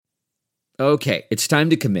Okay, it's time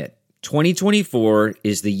to commit. 2024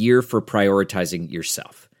 is the year for prioritizing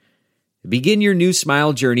yourself. Begin your new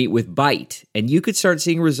smile journey with Byte, and you could start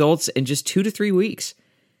seeing results in just 2 to 3 weeks.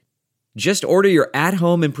 Just order your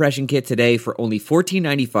at-home impression kit today for only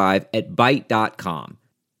 $14.95 at Byte.com.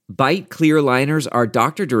 Byte clear liners are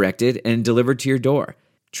doctor-directed and delivered to your door.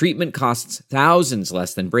 Treatment costs thousands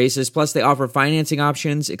less than braces, plus they offer financing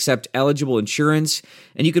options, accept eligible insurance,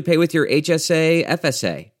 and you could pay with your HSA,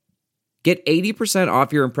 FSA. Get 80%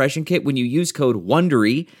 off your impression kit when you use code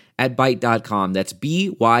WONDERY at Byte.com. That's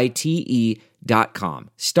BYTE.com.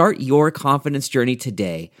 Start your confidence journey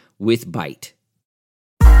today with Byte.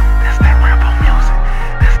 This that rebel music.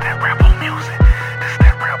 This that rebel music. This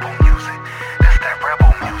that rebel music. This that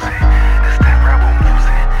rebel music. This that rebel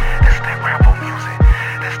music. This that rebel music.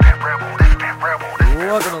 This that rebel. This that rebel.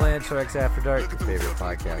 Welcome to Land Sharks After Dark, your favorite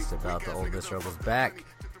podcast about the Ole Miss Rebels back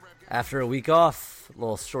after a week off. A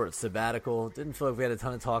little short sabbatical. Didn't feel like we had a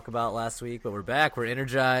ton to talk about last week, but we're back. We're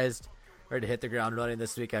energized. Ready to hit the ground running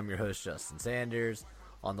this week. I'm your host, Justin Sanders.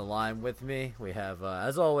 On the line with me, we have,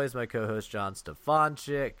 as always, my co-host, John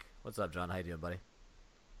Stefanchik. What's up, John? How you doing, buddy?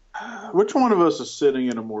 Which one of us is sitting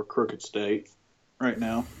in a more crooked state right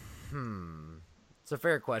now? It's a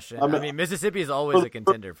fair question. I mean Mississippi is always a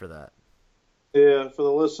contender for that. Yeah, for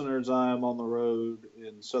the listeners, I am on the road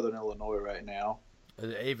in southern Illinois right now.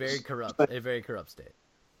 A very corrupt state.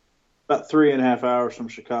 About 3.5 hours from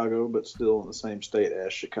Chicago, but still in the same state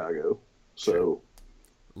as Chicago. So,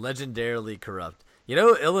 legendarily corrupt. You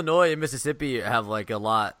know, Illinois and Mississippi have like a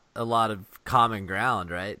lot of common ground,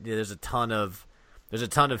 right? There's a ton of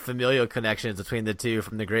familial connections between the two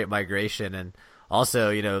from the Great Migration, and also,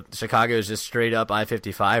 you know, Chicago is just straight up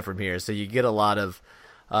I-55 from here, so you get a lot of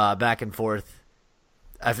back and forth.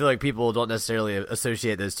 I feel like people don't necessarily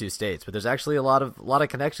associate those two states, but there's actually a lot of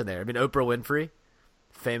connection there. I mean, Oprah Winfrey,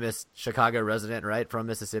 famous Chicago resident, right, from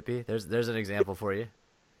Mississippi. There's an example for you.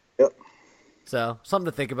 Yep. So something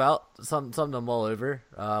to think about, something to mull over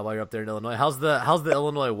while you're up there in Illinois. How's the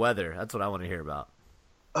Illinois weather? That's what I want to hear about.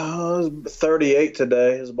 38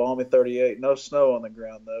 today. It's a balmy 38. No snow on the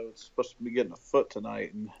ground though. It's supposed to be getting a foot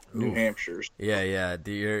tonight in New Hampshire. Yeah.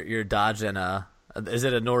 You're dodging is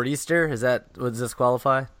it a nor'easter? Does this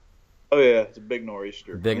qualify? Oh yeah, it's a big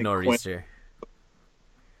nor'easter. Big nor'easter.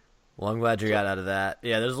 Well, I'm glad you got out of that.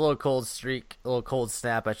 Yeah, there's a little cold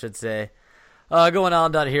snap, I should say, going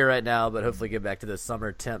on down here right now. But hopefully get back to the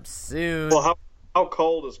summer temps soon. Well, how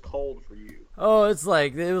cold is cold for you? Oh, it was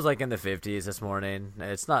like in the 50s this morning.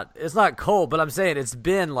 It's not cold, but I'm saying it's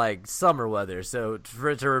been like summer weather. So for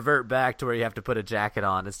it to revert back to where you have to put a jacket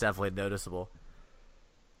on, it's definitely noticeable.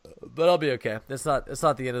 But I'll be okay. It's not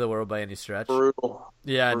the end of the world by any stretch. Brutal.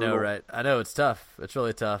 Yeah, I know, right? I know it's tough. It's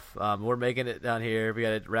really tough. We're making it down here. We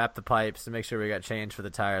got to wrap the pipes and make sure we got change for the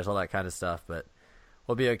tires, all that kind of stuff. But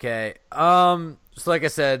we'll be okay. So like I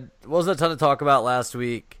said, wasn't a ton to talk about last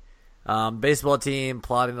week. Baseball team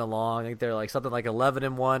plodding along. I think they're like something like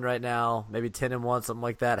 11-1 right now, maybe 10-1, something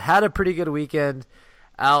like that. Had a pretty good weekend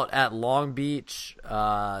out at Long Beach.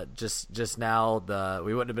 Just now,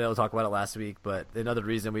 we wouldn't have been able to talk about it last week, but another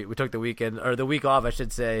reason we took the weekend, or the week off, I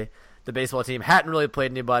should say. The baseball team hadn't really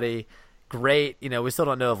played anybody great. You know, we still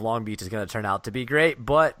don't know if Long Beach is going to turn out to be great,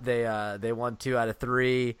 but they won 2 out of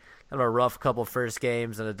 3. Kind of a rough couple first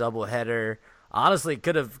games and a doubleheader. Honestly,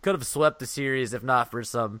 could have swept the series if not for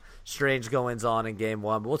some strange goings on in Game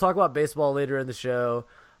 1. But we'll talk about baseball later in the show.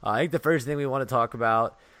 I think the first thing we want to talk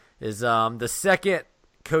about is the second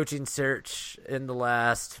coaching search in the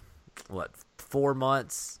last 4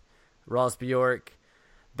 months. Ross Bjork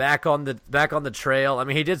back on the trail. I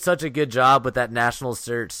mean, he did such a good job with that national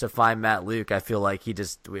search to find Matt Luke. I feel like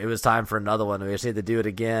it was time for another one. We just need to do it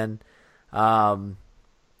again.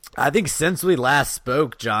 I think since we last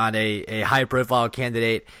spoke, John, a high-profile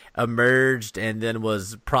candidate emerged and then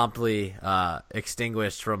was promptly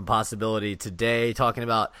extinguished from possibility today. Talking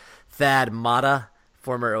about Thad Matta,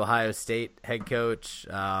 former Ohio State head coach,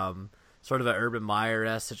 sort of an Urban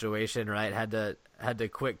Meyer-esque situation, right? Had to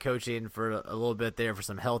quit coaching for a little bit there for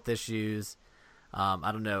some health issues.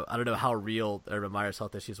 I don't know how real Urban Meyer's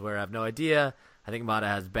health issues were. I have no idea. I think Matta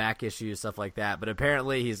has back issues, stuff like that. But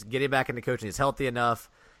apparently he's getting back into coaching. He's healthy enough.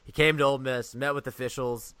 He came to Ole Miss, met with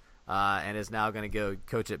officials, and is now going to go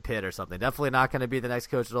coach at Pitt or something. Definitely not going to be the next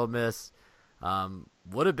coach at Ole Miss.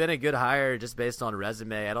 Would have been a good hire just based on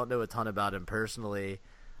resume. I don't know a ton about him personally,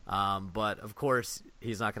 but of course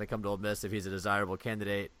he's not going to come to Ole Miss if he's a desirable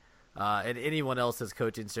candidate. And anyone else's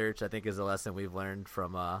coaching search, I think, is a lesson we've learned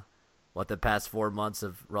from the past 4 months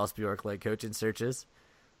of Ross Bjork-led coaching searches.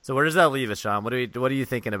 So where does that leave us, Sean? What are you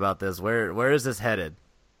thinking about this? Where is this headed?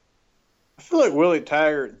 I feel like Willie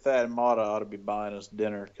Taggart and Thad Matta ought to be buying us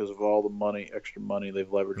dinner because of all the extra money they've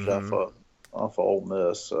leveraged off of Ole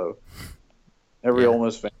Miss. So every Ole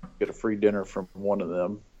Miss fan get a free dinner from one of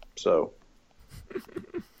them. So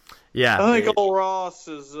yeah, I think old Ross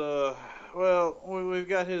is. We've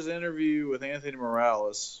got his interview with Anthony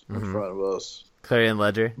Morales in front of us. Clarion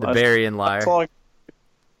Ledger, the Berrien liar.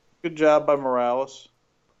 Good job by Morales.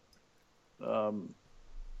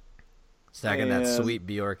 Stacking that sweet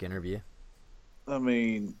Bjork interview. I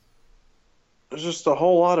mean, there's just a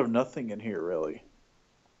whole lot of nothing in here, really.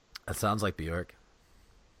 That sounds like Bjork.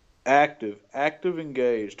 Active,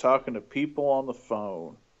 engaged, talking to people on the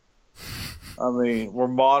phone. I mean, we're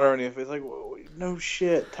monitoring if it's like, no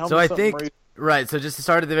shit. Tell me something. Right, so just to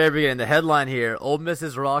start at the very beginning, the headline here, Ole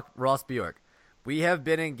Miss's Ross Bjork. We have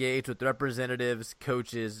been engaged with representatives,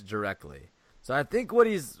 coaches directly. So I think what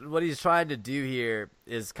he's trying to do here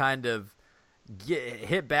is kind of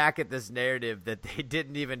hit back at this narrative that they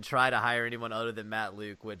didn't even try to hire anyone other than Matt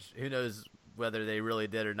Luke, which who knows whether they really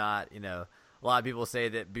did or not. You know, a lot of people say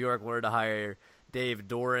that Bjork wanted to hire Dave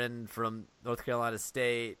Doran from North Carolina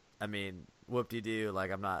State. I mean, whoop-de-doo.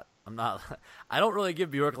 Like, I don't really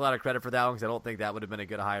give Bjork a lot of credit for that one because I don't think that would have been a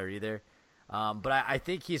good hire either. But I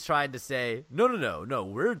think he's trying to say, no,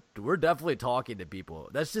 we're definitely talking to people.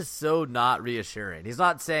 That's just so not reassuring. He's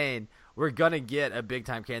not saying we're going to get a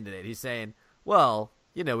big-time candidate. He's saying, well,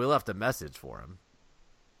 we left a message for him.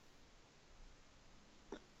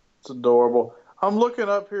 It's adorable. I'm looking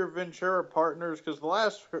up here Ventura Partners because the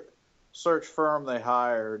last search firm they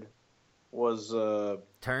hired was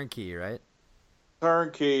Turnkey, right?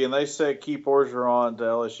 Turnkey, and they said keep Orgeron to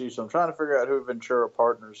LSU. So I'm trying to figure out who Ventura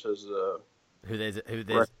Partners has. Who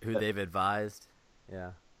they've advised?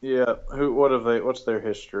 Yeah. Yeah. What's their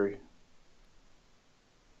history?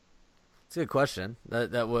 It's a good question.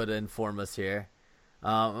 That would inform us here.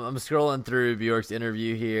 I'm scrolling through Bjork's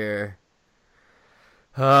interview here.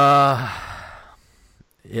 He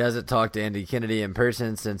hasn't talked to Andy Kennedy in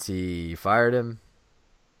person since he fired him.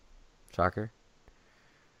 Shocker.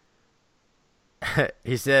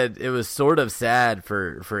 He said it was sort of sad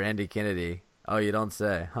for Andy Kennedy. Oh, you don't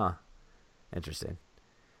say, huh? Interesting.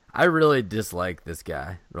 I really dislike this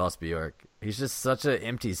guy, Ross Bjork. He's just such an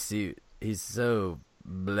empty suit. He's so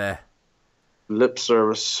bleh. Lip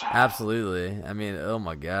service. Absolutely. I mean, oh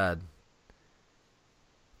my God.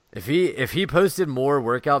 If he posted more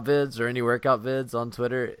workout vids or any workout vids on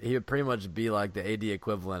Twitter, he would pretty much be like the AD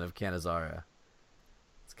equivalent of Cannizaro.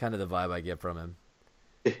 It's kind of the vibe I get from him.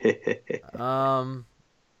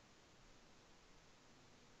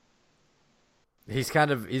 He's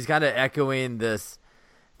kind of echoing this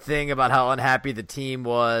thing about how unhappy the team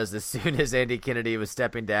was as soon as Andy Kennedy was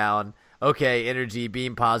stepping down. Okay, energy,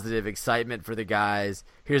 being positive, excitement for the guys.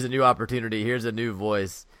 Here's a new opportunity. Here's a new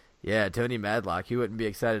voice. Yeah, Tony Madlock. He wouldn't be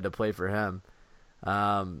excited to play for him.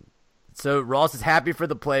 So Ross is happy for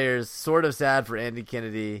the players, sort of sad for Andy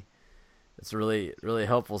Kennedy. It's really, really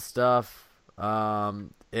helpful stuff.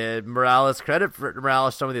 And Morales, credit for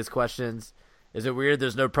Morales, some of these questions. Is it weird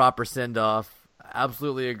there's no proper send-off?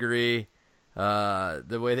 Absolutely agree.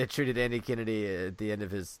 The way they treated Andy Kennedy at the end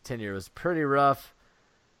of his tenure was pretty rough.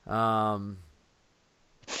 So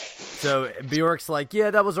Bjork's like,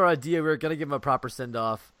 yeah, that was our idea. We were going to give him a proper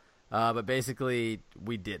send-off. But basically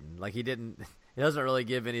we didn't. Like he doesn't really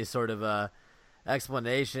give any sort of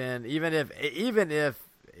explanation. Even if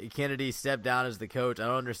Kennedy stepped down as the coach, I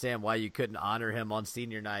don't understand why you couldn't honor him on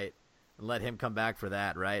senior night and let him come back for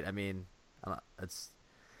that, right? I mean, I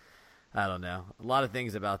don't know. A lot of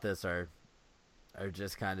things about this are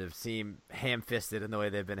just kind of seem ham-fisted in the way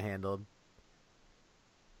they've been handled.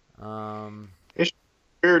 It's a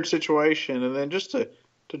weird situation. And then just to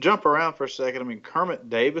jump around for a second, I mean, Kermit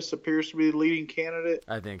Davis appears to be the leading candidate.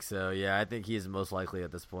 I think so, yeah. I think he's most likely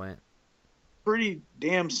at this point. Pretty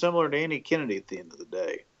damn similar to Andy Kennedy at the end of the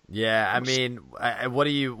day. Yeah, I mean,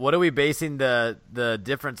 what are we basing the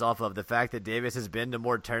difference off of? The fact that Davis has been to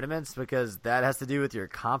more tournaments? Because that has to do with your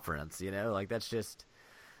conference, like that's just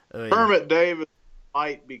Kermit Davis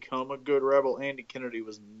might become a good Rebel. Andy Kennedy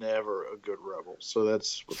was never a good Rebel, so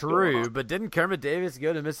that's what's true. But didn't Kermit Davis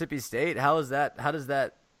go to Mississippi State? How does that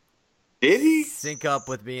did he sync up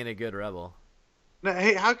with being a good Rebel? No,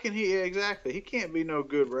 hey, how can he exactly? He can't be no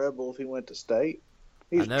good Rebel if he went to State.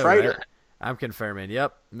 He's a traitor. Right? I'm confirming.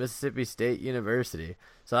 Yep, Mississippi State University.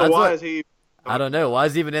 So why is he? I don't know. Why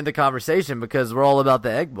is he even in the conversation? Because we're all about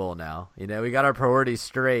the Egg Bowl now. We got our priorities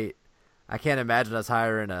straight. I can't imagine us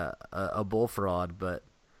hiring a bull fraud, but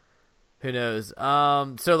who knows?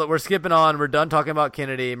 So we're skipping on. We're done talking about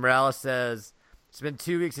Kennedy. Morales says it's been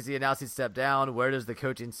 2 weeks since he announced he stepped down. Where does the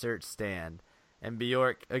coaching search stand? And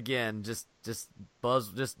Bjork, again, just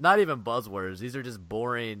not even buzzwords. These are just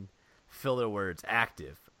boring filler words.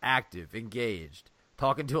 Active, engaged,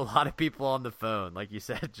 talking to a lot of people on the phone, like you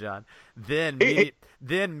said, John. Then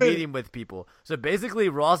meeting with people. So basically,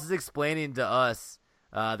 Ross is explaining to us,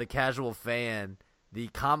 the casual fan, the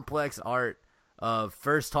complex art of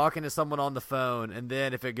first talking to someone on the phone, and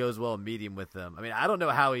then if it goes well, meeting with them. I mean, I don't know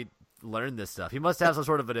how he learned this stuff. He must have some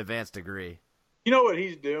sort of an advanced degree. You know what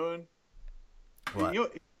he's doing? What? He's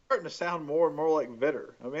starting to sound more and more like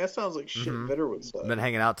Vitter. I mean, that sounds like shit Vitter would say. Been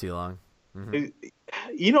hanging out too long.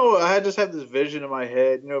 You know, I just have this vision in my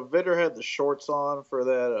head. You know, Vitter had the shorts on for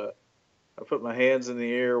that. I put my hands in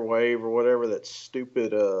the air, wave or whatever. That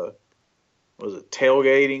stupid, was it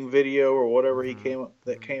tailgating video or whatever came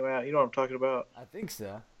out. You know what I'm talking about? I think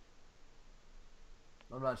so.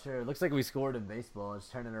 I'm not sure. It looks like we scored in baseball. It's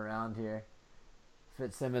turning around here.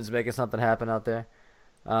 Fitzsimmons making something happen out there.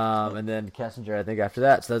 And then Kessinger, I think, after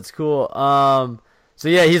that. So that's cool. So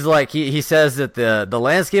yeah, he's like, he says that the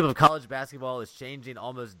landscape of college basketball is changing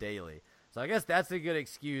almost daily. So I guess that's a good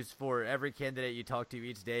excuse for every candidate you talk to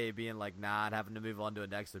each day being like, nah, and having to move on to a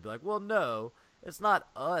next. They'd be like, well, no, it's not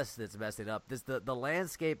us that's messing up. The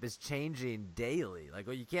landscape is changing daily. Like,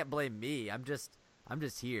 well, you can't blame me. I'm just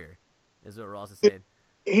here, is what Ross is saying.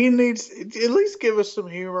 He needs at least give us some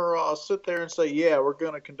humor. I'll sit there and say, yeah, we're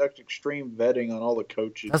going to conduct extreme vetting on all the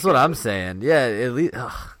coaches. That's what I'm saying. Yeah, at least.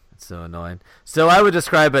 It's so annoying. So I would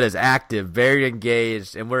describe it as active, very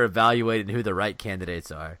engaged, and we're evaluating who the right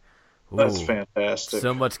candidates are. Ooh, that's fantastic.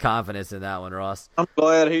 So much confidence in that one, Ross. I'm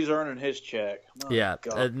glad he's earning his check. Oh, yeah.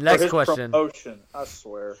 Next question. Promotion, I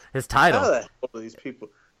swear. His title. How the hell do these people?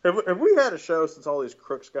 Have we had a show since all these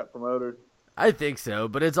crooks got promoted? I think so,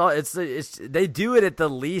 but it's they do it at the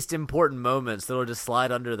least important moments that'll just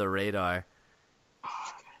slide under the radar.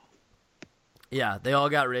 Yeah, they all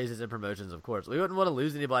got raises and promotions, of course. We wouldn't want to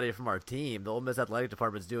lose anybody from our team. The Ole Miss athletic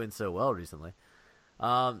department's doing so well recently.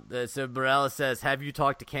 So Morales says, have you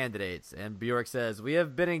talked to candidates? And Bjork says, we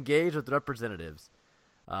have been engaged with representatives.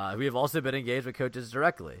 We have also been engaged with coaches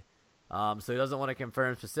directly. So he doesn't want to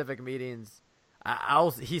confirm specific meetings.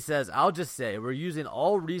 He says, I'll just say we're using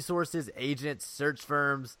all resources, agents, search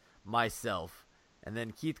firms, myself. And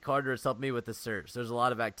then Keith Carter has helped me with the search. There's a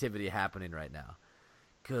lot of activity happening right now.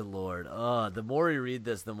 Good Lord. The more we read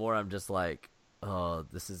this, the more I'm just like, oh,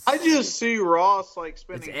 this is... I just see Ross like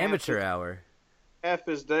spending it's amateur hour. Half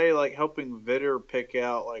his day like helping Vitter pick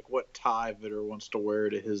out like what tie Vitter wants to wear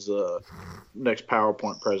to his next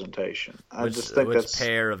PowerPoint presentation. Which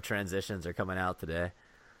pair of transitions are coming out today?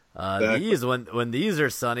 These when these are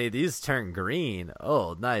sunny, these turn green.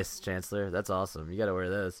 Oh, nice, Chancellor. That's awesome. You got to wear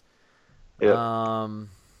those. Yeah.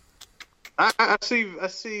 I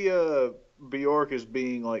see Bjork as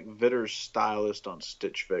being like Vitter's stylist on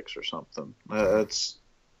Stitch Fix or something.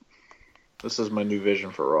 This is my new vision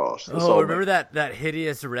for Ross. Remember that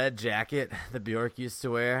hideous red jacket that Bjork used to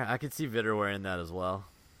wear? I could see Vitter wearing that as well.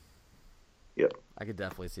 Yep. I could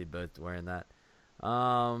definitely see both wearing that.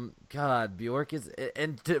 God, Bjork is,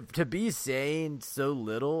 and to be saying so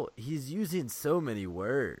little, he's using so many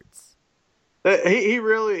words. He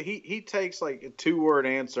really takes like a 2-word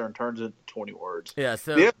answer and turns it into 20 words. Yeah.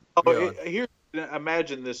 So here,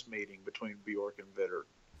 imagine this meeting between Bjork and Vitter.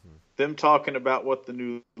 Them talking about what the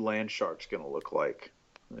new Land Shark's going to look like,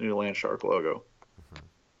 the new Land Shark logo.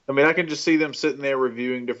 I mean, I can just see them sitting there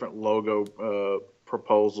reviewing different logo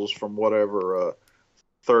proposals from whatever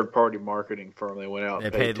third-party marketing firm they went out.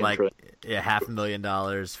 They paid like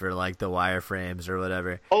 $500,000 for like the wireframes or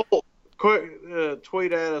whatever. Oh, quick,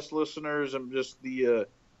 tweet at us, listeners, and just the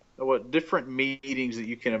what different meetings that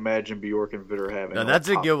you can imagine Bjork and Vitter having. No, that's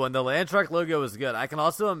a good one. The Land Shark logo is good. I can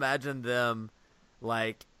also imagine them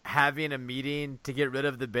like having a meeting to get rid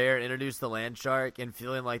of the bear and introduce the Land Shark and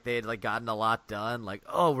feeling like they had like gotten a lot done. Like,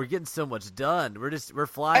 oh, we're getting so much done. We're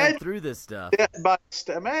flying through this stuff.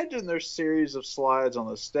 Imagine their series of slides on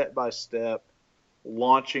the step-by-step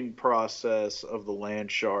launching process of the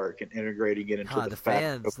Land Shark and integrating it into the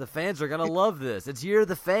fans. The fans are gonna love this. It's Year of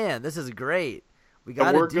the Fan. This is great. We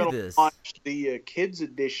got to do this. We're gonna launch the kids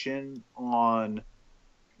edition on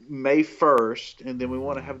May 1st, and then we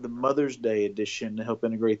want to have the Mother's Day edition to help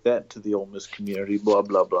integrate that into the Ole Miss community. Blah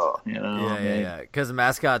blah blah. You know, yeah. Because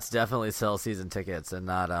mascots definitely sell season tickets and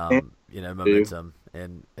not momentum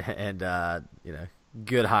and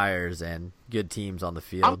good hires and good teams on the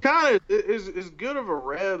field. I'm kind of as good of a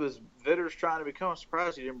rev as Vitter's trying to become. I'm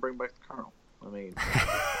surprised he didn't bring back the Colonel. I mean,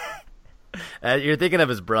 you're thinking of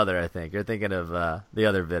his brother. I think you're thinking of the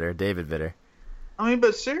other Vitter, David Vitter. I mean,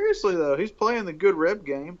 but seriously though, he's playing the good rep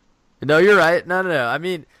game. No, you're right. No. I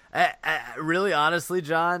mean, really, honestly,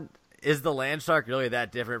 John, is the Land Shark really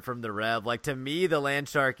that different from the Rev? Like, to me, the Land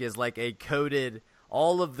Shark is like a coded.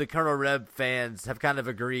 All of the Colonel Rev fans have kind of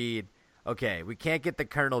agreed. Okay, we can't get the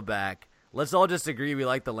Colonel back. Let's all just agree we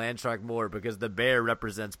like the Land Shark more because the Bear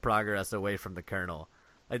represents progress away from the Colonel.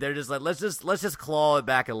 Like, they're just like, let's just claw it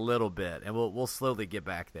back a little bit, and we'll slowly get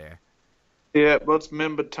back there. Yeah, let's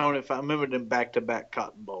remember them back-to-back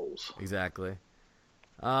Cotton Bowls. Exactly.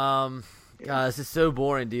 God, this is so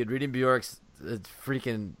boring, dude. Reading Bjork's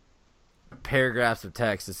freaking paragraphs of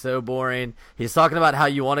text is so boring. He's talking about how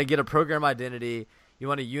you want to get a program identity, you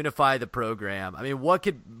want to unify the program. I mean, what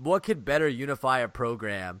could better unify a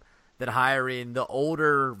program than hiring the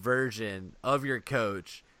older version of your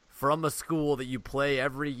coach from a school that you play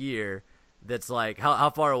every year? That's like, how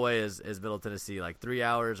far away is Middle Tennessee? Like 3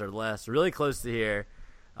 hours or less, really close to here.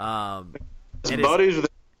 Buddies with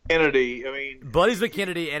Kennedy. I mean, buddies with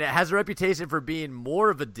Kennedy, and it has a reputation for being more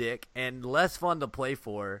of a dick and less fun to play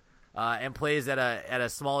for, and plays at a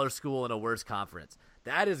smaller school in a worse conference.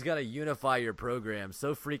 That is gonna unify your program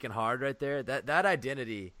so freaking hard right there. That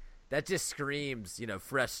identity, that just screams,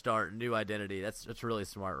 fresh start, new identity. That's really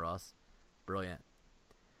smart, Ross. Brilliant.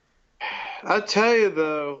 I tell you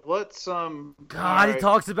though, let's God, right. He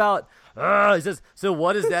talks about. He says, so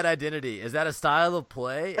what is that identity? Is that a style of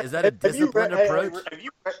play? Is that a disciplined approach?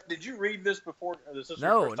 Did you read this before?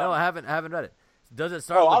 No, I haven't read it. Does it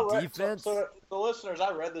start with defense? So the listeners,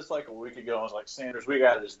 I read this like a week ago. I was like, Sanders, we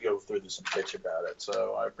got to just go through this and pitch about it.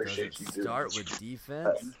 So I appreciate you doing start with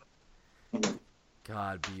defense.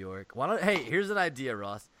 God, Bjork. Here's an idea,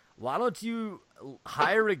 Ross. Why don't you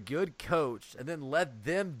hire a good coach and then let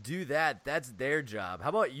them do that? That's their job. How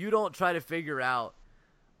about you don't try to figure out,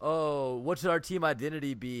 what should our team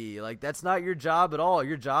identity be? Like, that's not your job at all.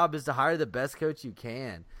 Your job is to hire the best coach you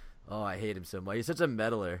can. Oh, I hate him so much. He's such a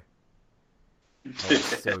meddler. Oh,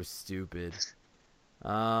 so stupid.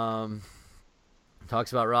 Talks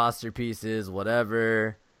about roster pieces,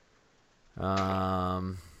 whatever. We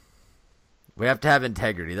have to have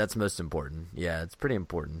integrity. That's most important. Yeah, it's pretty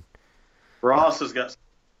important. Ross has got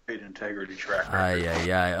great integrity track record.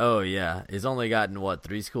 Yeah. Oh, yeah. He's only gotten,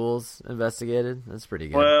 3 schools investigated? That's pretty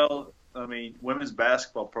good. Well, I mean, women's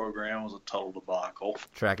basketball program was a total debacle.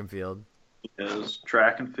 Track and field. It is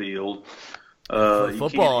track and field.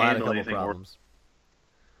 Football had a couple problems.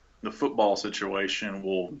 The football situation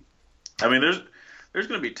will. I mean, there's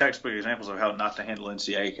going to be textbook examples of how not to handle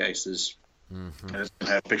NCAA cases. Mm-hmm. And it's going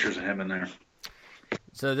to have pictures of him in there.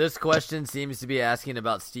 So this question seems to be asking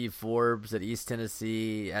about Steve Forbes at East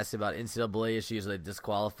Tennessee, asking about NCAA issues they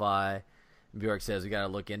disqualify. Bjork says we got to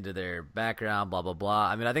look into their background, blah blah blah.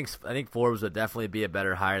 I mean, I think Forbes would definitely be a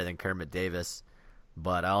better hire than Kermit Davis,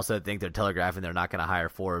 but I also think they're telegraphing they're not going to hire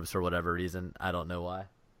Forbes for whatever reason. I don't know why.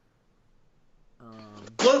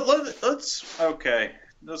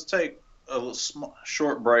 Let's take a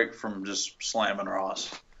short break from just slamming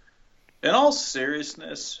Ross. In all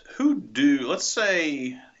seriousness, let's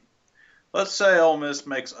say Ole Miss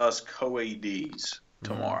makes us co-ADs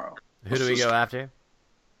tomorrow. Who do we go after?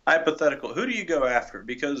 Hypothetical. Who do you go after?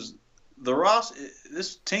 Because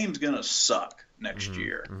this team's going to suck next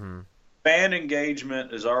year. Mm-hmm. Fan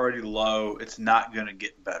engagement is already low. It's not going to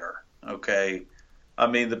get better. Okay. I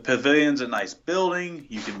mean, the pavilion's a nice building.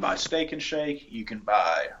 You can buy Steak and Shake. You can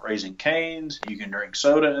buy Raising Cane's. You can drink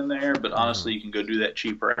soda in there. But honestly, you can go do that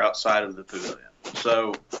cheaper outside of the pavilion.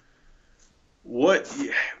 So what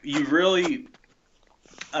you really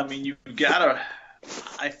 – I mean, you've got to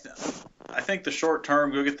 – I think the short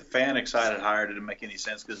term, go get the fan excited hire didn't make any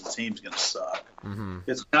sense because the team's going to suck. Mm-hmm.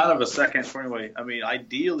 It's kind of a second – anyway, I mean,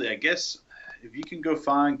 ideally, I guess if you can go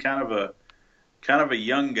find kind of a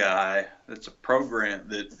young guy that's a program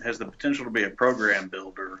that has the potential to be a program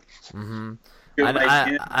builder. Mm-hmm.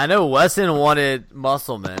 I know Wesson wanted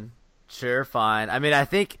Musselman. Sure, fine. I mean, I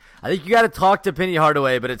think you got to talk to Penny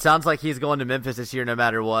Hardaway, but it sounds like he's going to Memphis this year no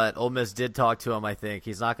matter what. Ole Miss did talk to him, I think.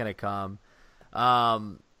 He's not going to come.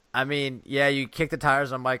 I mean, yeah, you kick the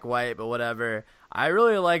tires on Mike White, but whatever. I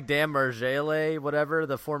really like Dan Margele, whatever,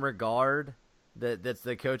 the former guard. That's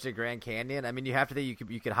the coach at Grand Canyon. I mean, you have to think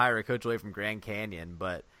you could hire a coach away from Grand Canyon,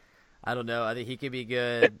 but I don't know. I think he could be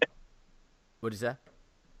good. What'd you say?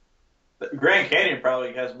 Grand Canyon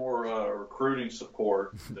probably has more recruiting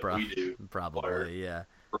support than we do. Probably, yeah.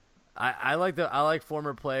 I like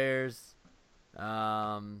former players.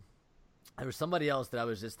 There was somebody else that I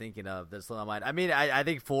was just thinking of that's on my mind. I mean, I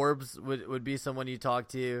think Forbes would be someone you talk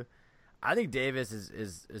to. I think Davis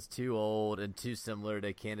is too old and too similar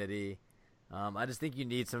to Kennedy. I just think you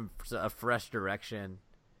need a fresh direction.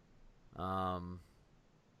 I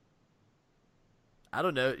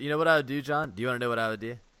don't know. You know what I would do, John? Do you want to know what I would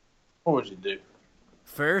do? What would you do?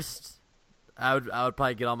 First, I would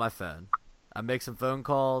probably get on my phone. I'd make some phone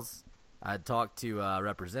calls. I'd talk to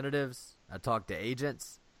representatives. I'd talk to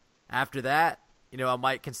agents. After that, I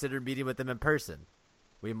might consider meeting with them in person.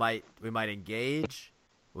 We might engage.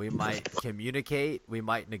 We might communicate. We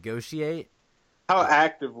might negotiate. How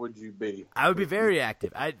active would you be? I would be very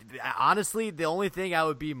active. I honestly, the only thing I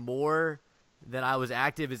would be more than I was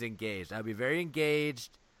active is engaged. I would be very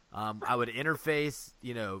engaged. I would interface,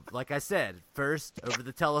 like I said, first over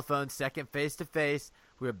the telephone, second face to face.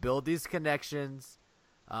 We would build these connections,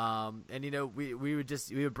 and we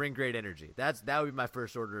would bring great energy. That would be my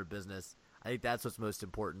first order of business. I think that's what's most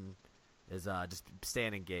important is just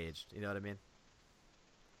staying engaged. You know what I mean?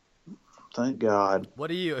 Thank God.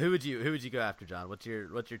 Who would you go after, John? What's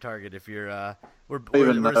your target? If you're we're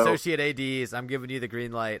Even though- associate ADs, I'm giving you the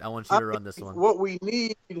green light. I want you to run this one. What we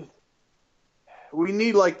need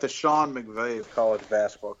like the Sean McVay of college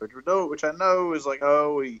basketball coach, which I know is like,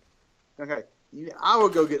 okay. I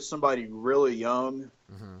would go get somebody really young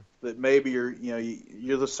that maybe you're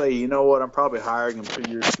just say, you know what, I'm probably hiring him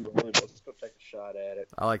 2 years too early, but let's go take a shot at it.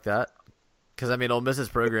 I like that. Because, Ole Miss's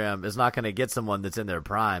program is not going to get someone that's in their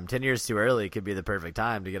prime. 10 years too early could be the perfect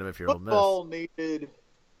time to get them if you're Ole Miss.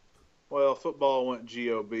 Football went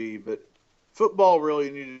GOB, but football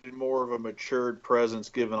really needed more of a matured presence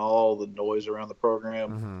given all the noise around the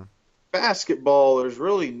program. Basketball, there's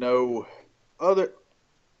really no other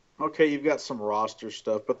 – okay, you've got some roster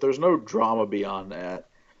stuff, but there's no drama beyond that.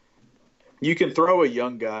 You can throw a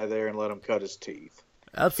young guy there and let him cut his teeth.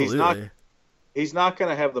 Absolutely. He's not going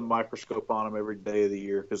to have the microscope on him every day of the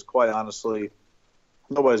year because, quite honestly,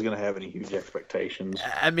 nobody's going to have any huge expectations.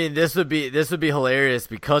 This would be hilarious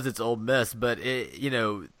because it's Ole Miss, but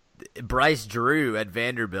Bryce Drew at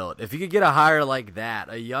Vanderbilt. If you could get a hire like that,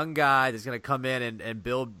 a young guy that's going to come in and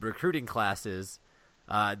build recruiting classes,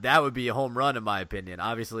 that would be a home run in my opinion.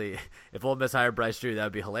 Obviously, if Ole Miss hired Bryce Drew, that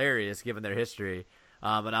would be hilarious given their history.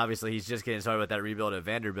 And obviously, he's just getting started with that rebuild at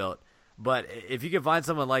Vanderbilt. But if you could find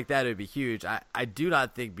someone like that, it would be huge. I do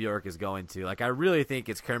not think Bjork is going to. I really think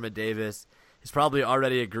it's Kermit Davis. He's probably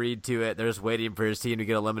already agreed to it. They're just waiting for his team to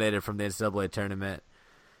get eliminated from the NCAA tournament.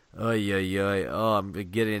 Oh, I'm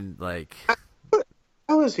getting,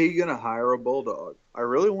 How is he going to hire a Bulldog? I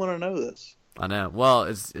really want to know this. I know. Well,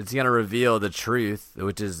 it's going to reveal the truth,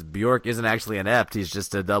 which is Bjork isn't actually inept. He's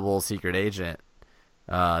just a double secret agent,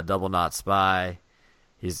 double not spy.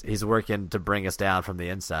 He's working to bring us down from the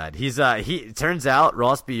inside. It turns out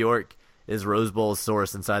Ross Bjork is Rose Bowl's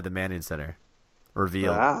source inside the Manning Center.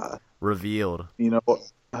 Revealed. You know what?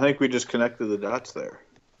 I think we just connected the dots there.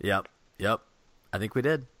 Yep. I think we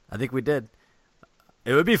did.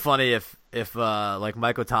 It would be funny if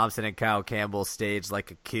Michael Thompson and Kyle Campbell staged a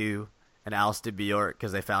coup and ousted Bjork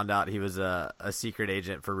because they found out he was a secret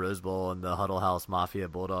agent for Rose Bowl and the Huddle House Mafia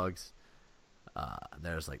Bulldogs.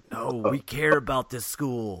 They're just no, we care about this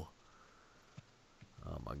school.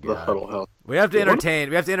 Oh my God! We have to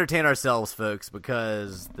entertain ourselves, folks,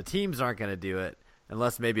 because the teams aren't going to do it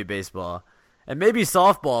unless maybe baseball and maybe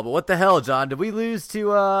softball. But what the hell, John? Did we lose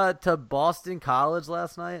to Boston College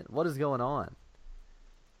last night? What is going on?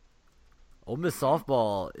 Ole Miss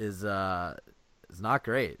softball is not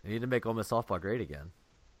great. We need to make Ole Miss softball great again.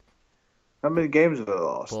 How many games have they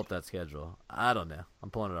lost? Pull up that schedule. I don't know. I'm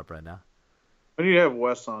pulling it up right now. We need to have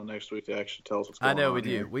Wes on next week to actually tell us what's going on. I know we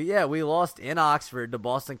do. We lost in Oxford to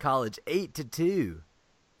Boston College 8-2.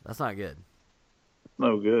 That's not good.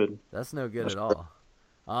 No good. That's no good at all.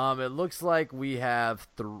 It looks like we have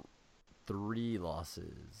 3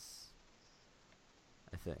 losses.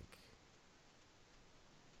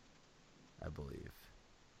 I believe.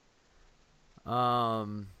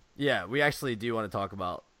 Yeah, we actually do want to talk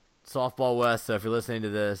about softball West. So if you're listening to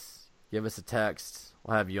this, give us a text.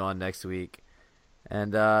 We'll have you on next week.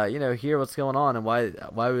 And, hear what's going on and why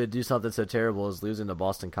we would do something so terrible as losing to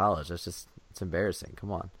Boston College. It's embarrassing.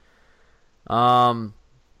 Come on.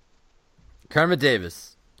 Kermit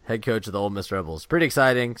Davis, head coach of the Ole Miss Rebels. Pretty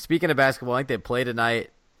exciting. Speaking of basketball, I think they play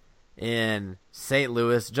tonight in St.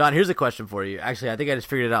 Louis. John, here's a question for you. Actually, I think I just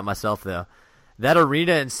figured it out myself, though. That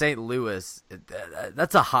arena in St. Louis,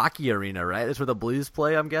 that's a hockey arena, right? That's where the Blues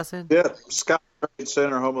play, I'm guessing? Yeah, Scott Trade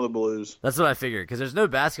Center, home of the Blues. That's what I figured, because there's no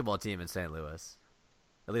basketball team in St. Louis.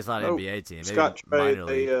 At least not an NBA team. Maybe Scott Trade, minor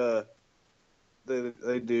league.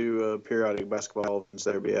 they do periodic basketball events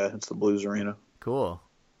there, but yeah, it's the Blues arena. Cool.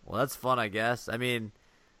 Well, that's fun, I guess.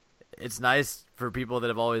 It's nice for people that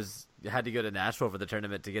have always had to go to Nashville for the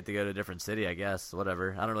tournament to get to go to a different city, I guess.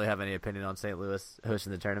 Whatever. I don't really have any opinion on St. Louis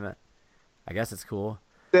hosting the tournament. I guess it's cool.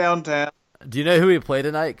 Downtown. Do you know who we play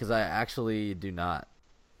tonight? Because I actually do not.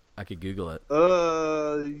 I could Google it.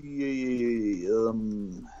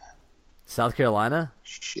 South Carolina?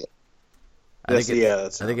 Shit. I think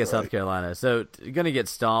it's right. South Carolina. So you're gonna get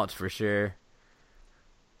stomped for sure.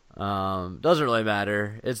 Doesn't really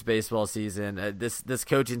matter. It's baseball season. This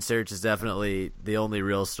coaching search is definitely the only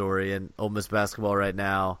real story in Ole Miss basketball right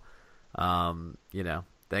now.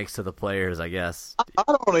 Thanks to the players, I guess. I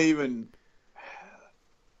don't even.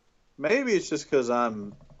 Maybe it's just because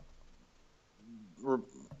I'm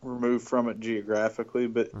removed from it geographically,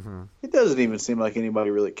 but it doesn't even seem like anybody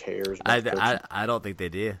really cares. I don't think they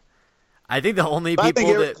do. I think the only people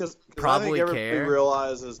that probably care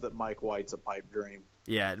realizes that Mike White's a pipe dream.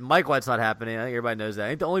 Yeah, Mike White's not happening. I think everybody knows that. I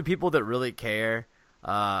think the only people that really care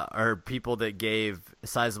are people that gave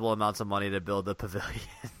sizable amounts of money to build the pavilion.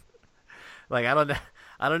 Like I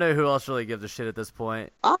don't know who else really gives a shit at this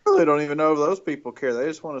point. I really don't even know if those people care. They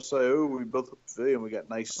just want to say, "Oh, we built the pavilion. We got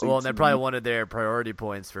nice seats." Well, and they probably wanted their priority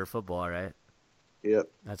points for football, right? Yep.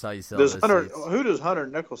 That's how you sell those seats. Who does Hunter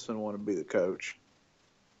Nicholson want to be the coach?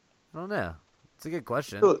 I don't know. It's a good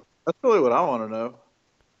question. That's really what I want to know.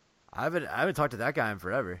 I haven't talked to that guy in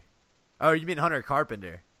forever. Oh, you mean Hunter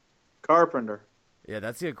Carpenter? Carpenter. Yeah,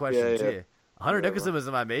 that's a good question too. Yeah. Hunter Nicholson was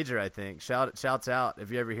in my major, I think. Shouts out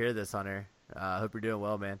if you ever hear this, Hunter. I hope you're doing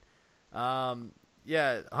well, man.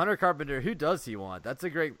 Yeah, Hunter Carpenter. Who does he want? That's a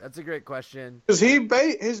great question.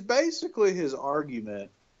 Because basically his argument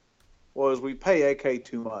was we pay AK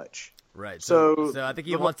too much. Right. So I think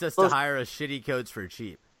he wants us to hire a shitty coach for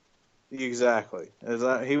cheap. Exactly.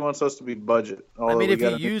 He wants us to be budget. I mean, if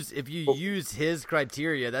you use his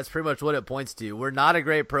criteria, that's pretty much what it points to. We're not a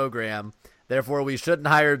great program, therefore we shouldn't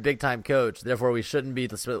hire a big-time coach. Therefore, we shouldn't be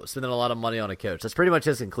spending a lot of money on a coach. That's pretty much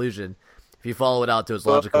his conclusion. If you follow it out to its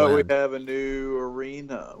logical end. We have a new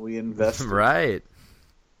arena. We invested. Right.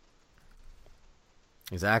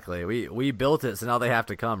 Exactly. We built it, so now they have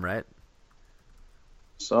to come, right?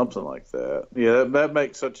 Something like that. Yeah, that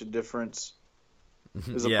makes such a difference.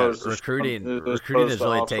 Recruiting is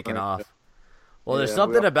really taking off. Well, there's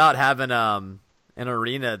something about having an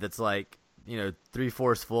arena that's like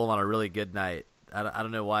 3/4 full on a really good night. I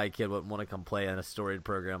don't know why a kid wouldn't want to come play in a storied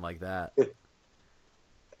program like that.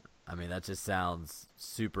 I mean, that just sounds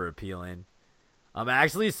super appealing. I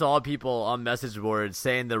actually saw people on message boards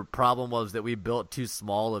saying the problem was that we built too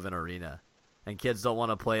small of an arena, and kids don't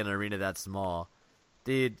want to play in an arena that small.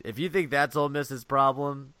 Dude, if you think that's Ole Miss's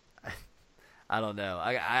problem, I don't know.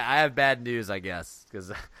 I have bad news, I guess, because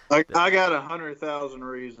I got 100,000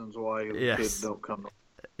 reasons why kids don't come.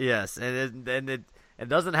 Yes, and it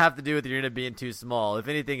doesn't have to do with the arena being too small. If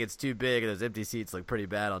anything, it's too big, and those empty seats look pretty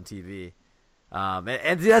bad on TV.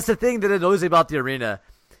 And that's the thing that annoys me about the arena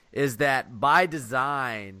is that by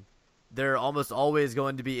design, there are almost always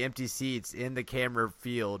going to be empty seats in the camera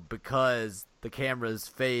field because the cameras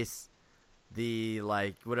face the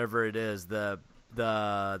whatever it is, the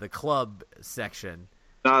club section,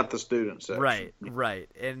 not the student section. Right.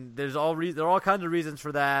 And there are all kinds of reasons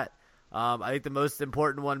for that. I think the most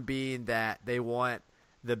important one being that they want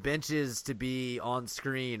the benches to be on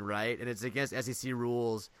screen, right? And it's against SEC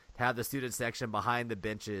rules to have the student section behind the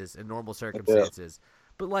benches in normal circumstances. Yeah.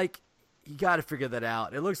 But you got to figure that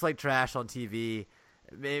out. It looks like trash on TV.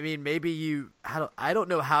 I mean, maybe I don't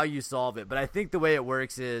know how you solve it, but I think the way it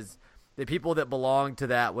works is the people that belong to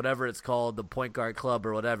that, whatever it's called, the point guard club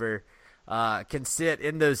or whatever, can sit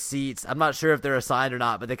in those seats. I'm not sure if they're assigned or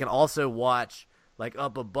not, but they can also watch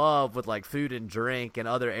up above with food and drink and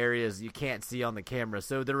other areas you can't see on the camera.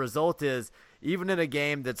 So the result is, even in a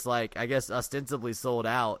game that's I guess ostensibly sold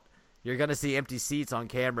out, you're going to see empty seats on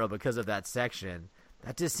camera because of that section.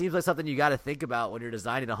 That just seems like something you got to think about when you're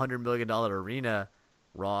designing a $100 million arena,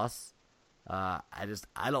 Ross. I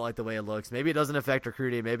don't like the way it looks. Maybe it doesn't affect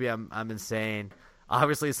recruiting. Maybe I'm insane.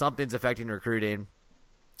 Obviously something's affecting recruiting.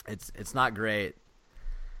 It's not great.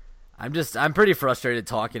 I'm pretty frustrated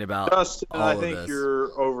talking about Justin, all I of think this. You're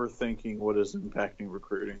overthinking what is impacting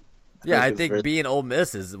recruiting. I think being Ole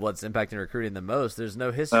Miss is what's impacting recruiting the most. There's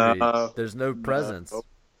no history. There's no presence.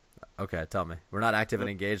 Okay, tell me. We're not active and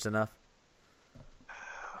engaged enough?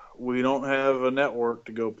 We don't have a network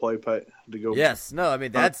to go play. Yes, no, I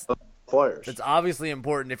mean that's players. It's obviously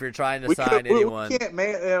important if you're trying to sign anyone. We can't,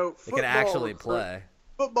 man. That can actually play.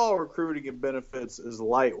 Football recruiting and benefits is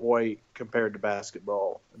lightweight compared to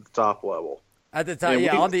basketball at the top level. At the time,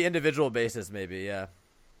 on the individual basis, maybe, yeah.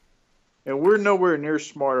 And we're nowhere near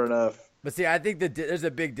smart enough. But see, I think there's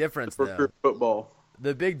a big difference to recruit football.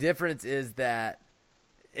 The big difference is that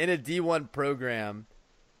in a D1 program,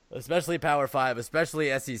 especially Power 5,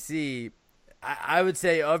 especially SEC, I would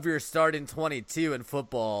say of your starting 22 in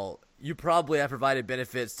football, you probably have provided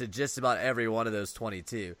benefits to just about every one of those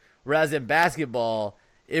 22. Whereas in basketball,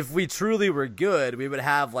 if we truly were good, we would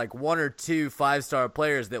have like 1 or 2 5-star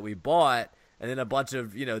players that we bought, and then a bunch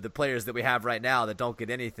of, the players that we have right now that don't get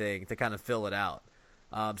anything to kind of fill it out.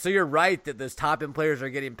 So you're right that those top-end players are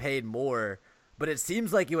getting paid more, but it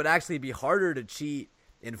seems like it would actually be harder to cheat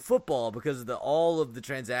in football because of all of the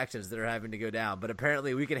transactions that are having to go down. But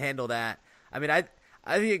apparently we can handle that. I mean, I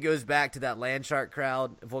think it goes back to that land shark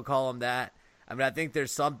crowd, if we'll call them that. I mean, I think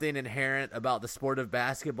there's something inherent about the sport of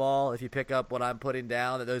basketball, if you pick up what I'm putting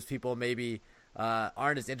down, that those people maybe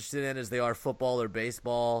aren't as interested in as they are football or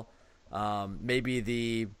baseball. Maybe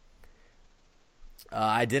the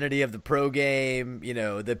identity of the pro game,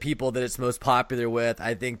 the people that it's most popular with.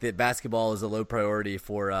 I think that basketball is a low priority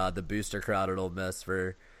for the booster crowd at Ole Miss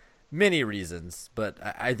for many reasons, but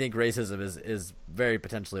I think racism is very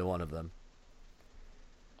potentially one of them.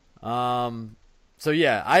 So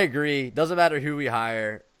yeah, I agree. Doesn't matter who we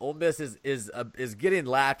hire. Ole Miss is getting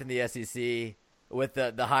lapped in the SEC with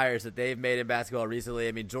the hires that they've made in basketball recently.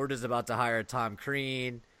 I mean, Georgia's about to hire Tom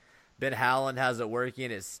Crean. Ben Howland has it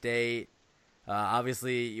working at State.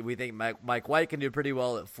 Obviously, we think Mike White can do pretty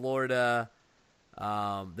well at Florida.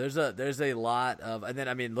 There's a lot of, and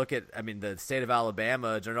then look at the state of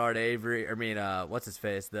Alabama. Jernard Avery. What's his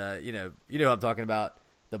face? You know who I'm talking about.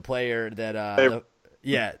 The player that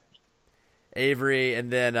Avery,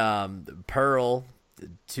 and then Pearl,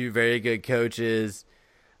 2 very good coaches.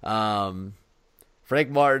 Frank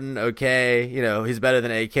Martin, okay, he's better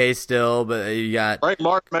than AK still, but you got Frank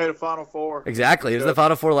Martin made a Final Four. Exactly, he was in the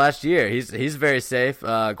Final Four last year. He's very safe.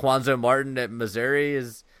 Quanzo Martin at Missouri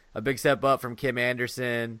is a big step up from Kim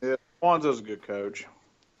Anderson. Yeah, Quanzo's a good coach.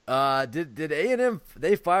 Did A&M,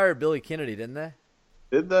 they fired Billy Kennedy, didn't they?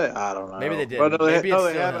 Did they? I don't know. Maybe they did. But no, Maybe it's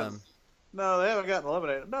they still haven't. him. No, they haven't gotten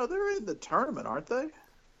eliminated. No, they're in the tournament, aren't they?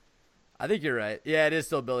 I think you're right. Yeah, it is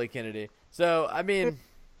still Billy Kennedy. So,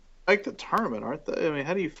 Make the tournament, aren't they?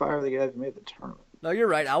 How do you fire the guy who made the tournament? No, you're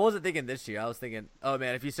right. I wasn't thinking this year. I was thinking, oh,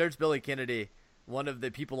 man, if you search Billy Kennedy, one of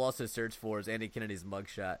the people also search for is Andy Kennedy's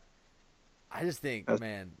mugshot. I just think,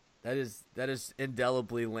 man, that is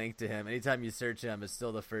indelibly linked to him. Anytime you search him, it's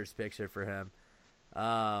still the first picture for him.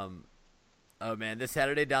 Oh, man, this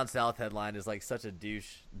Saturday Down South headline is like such a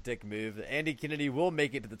dick move. Andy Kennedy will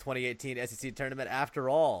make it to the 2018 SEC tournament after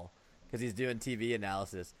all because he's doing TV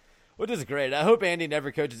analysis, which is great. I hope Andy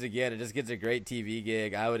never coaches again and just gets a great TV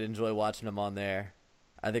gig. I would enjoy watching him on there.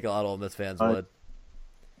 I think a lot of Ole Miss fans would.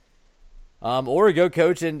 Or go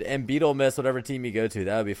coach and beat Ole Miss, whatever team you go to.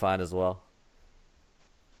 That would be fine as well.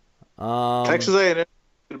 Texas A&M is going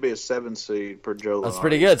to be a 7 seed per Joe. That's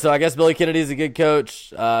pretty good. So I guess Billy Kennedy's a good coach.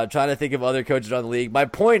 Trying to think of other coaches around the league. My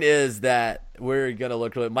point is that we're going to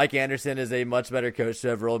look really. Mike Anderson is a much better coach to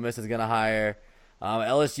whoever Ole Miss is going to hire.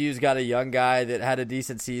 LSU's got a young guy that had a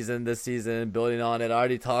decent season this season, building on it. I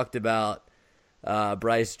already talked about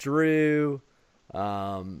Bryce Drew,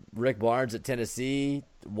 Rick Barnes at Tennessee,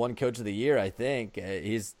 won Coach of the Year, I think.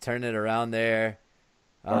 He's turning it around there.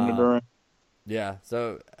 Yeah,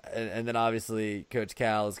 so, and then obviously Coach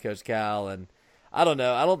Cal is Coach Cal, and I don't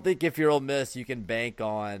know. I don't think if you're Ole Miss, you can bank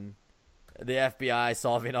on the FBI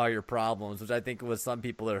solving all your problems, which I think was some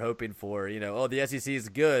people are hoping for. The SEC is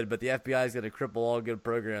good, but the FBI is going to cripple all good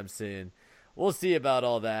programs soon. We'll see about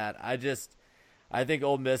all that. I think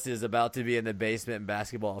Ole Miss is about to be in the basement in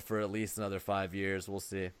basketball for at least another 5 years. We'll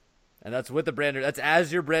see. And that's with the brand new. That's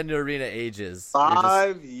as your brand new arena ages.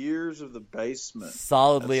 5 years of the basement.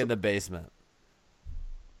 Solidly in the basement.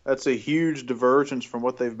 That's a huge divergence from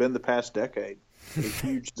what they've been the past decade. A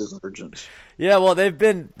huge divergence. Yeah, well, they've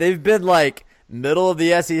been like middle of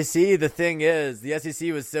the SEC. The thing is, the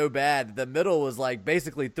SEC was so bad. The middle was like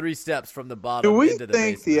basically 3 steps from the bottom. Do we into the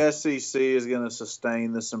think basement. the SEC is going to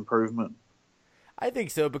sustain this improvement? I think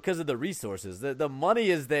so because of the resources. The money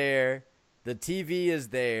is there. The TV is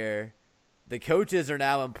there. The coaches are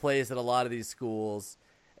now in place at a lot of these schools.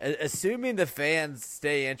 Assuming the fans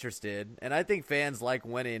stay interested, and I think fans like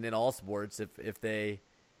winning in all sports if they,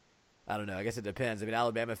 I don't know, I guess it depends.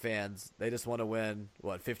 Alabama fans, they just want to win,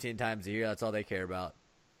 15 times a year? That's all they care about.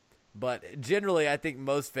 But generally, I think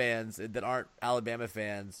most fans that aren't Alabama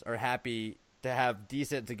fans are happy to have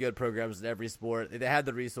decent to good programs in every sport. They have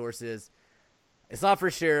the resources. It's not for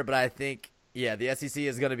sure, but I think, yeah, the SEC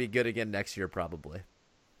is going to be good again next year probably.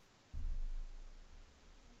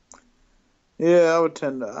 Yeah, I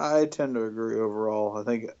tend to agree overall. I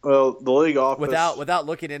think the league office without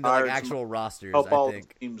looking into like actual rosters, help I all think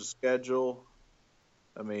the teams' schedule.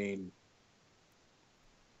 I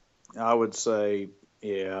would say,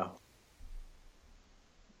 yeah.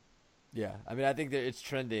 Yeah, I think that it's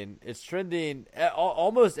trending. It's trending.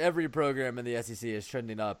 Almost every program in the SEC is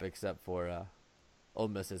trending up except for Ole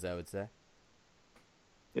Miss is, I would say.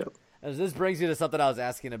 Yep. And this brings you to something I was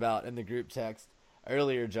asking about in the group text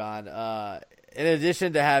earlier, John. In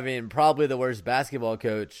addition to having probably the worst basketball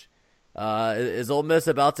coach, is Ole Miss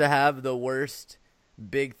about to have the worst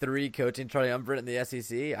Big Three coaching triumvirate in the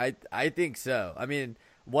SEC? I think so. I mean,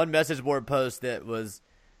 one message board post that was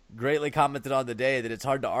greatly commented on today that it's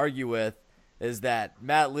hard to argue with is that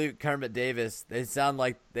Matt Luke, Kermit Davis, they sound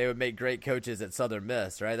like they would make great coaches at Southern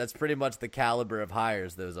Miss, right? That's pretty much the caliber of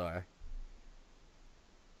hires those are.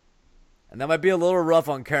 And that might be a little rough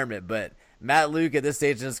on Kermit, but Matt Luke at this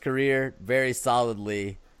stage in his career, very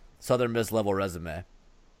solidly Southern Miss level resume.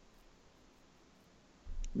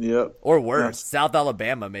 Yep. Or worse, South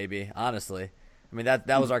Alabama maybe, honestly. I mean, that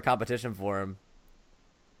was our competition for him,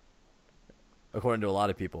 according to a lot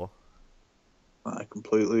of people. I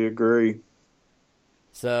completely agree.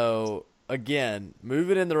 So, again,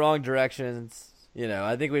 moving in the wrong directions. You know,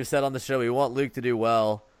 I think we've said on the show we want Luke to do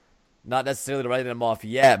well. Not necessarily to write him off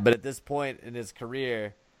yet, but at this point in his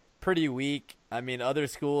career, pretty weak. I mean, other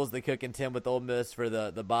schools that could contend with Ole Miss for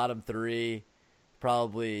the bottom three,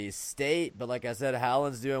 probably State. But like I said,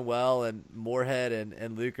 Howland's doing well, and Moorhead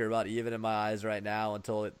and Luke are about even in my eyes right now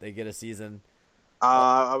until they get a season.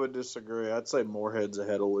 I would disagree. I'd say Moorhead's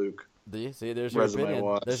ahead of Luke. Do you see? There's your opinion.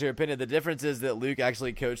 Resume-wise. There's your opinion. The difference is that Luke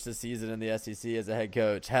actually coached the season in the SEC as a head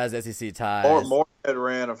coach, has SEC ties. Moorhead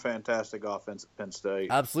ran a fantastic offense at Penn State.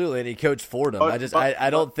 Absolutely, and he coached for them. I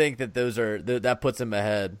don't think that that puts him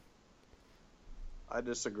ahead. I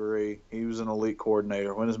disagree. He was an elite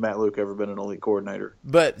coordinator. When has Matt Luke ever been an elite coordinator?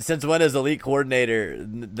 But since when is elite coordinator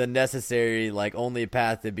the necessary only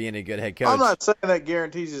path to being a good head coach? I'm not saying that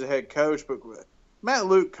guarantees he's a head coach, but Matt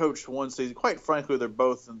Luke coached one season. Quite frankly, they're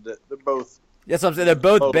both. Yes, I'm saying they're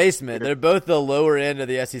both basement. They're both the lower end of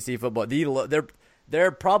the SEC football.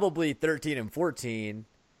 They're probably 13 and 14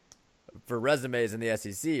 for resumes in the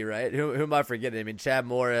SEC, right? Who am I forgetting? I mean, Chad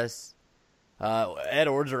Morris, Ed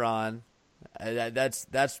Orgeron.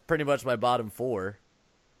 That's pretty much my bottom four.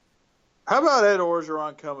 How about Ed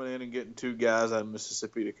Orgeron coming in and getting two guys out of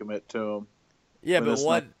Mississippi to commit to him? Yeah, but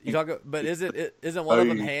one you talk. But isn't one of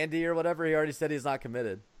them Handy or whatever? He already said he's not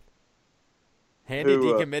committed. Handy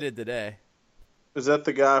decommitted today. Is that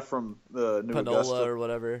the guy from the New Panola Augusta or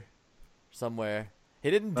whatever? Somewhere. He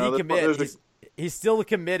didn't decommit. He's still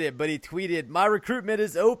committed, but he tweeted, "My recruitment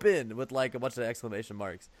is open," with like a bunch of exclamation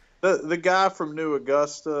marks. The guy from New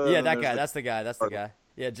Augusta. Yeah, that guy. That's the guy. That's the guy.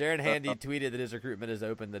 Yeah, Jaron Handy tweeted that his recruitment is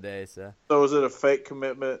open today. So was it a fake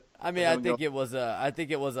commitment? I mean, I think it was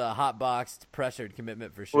a hot boxed, pressured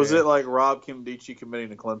commitment for sure. Was it like Rob Kimdichie committing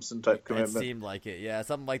to Clemson type commitment? It seemed like it. Yeah,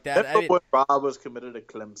 something like that. That's when Rob was committed to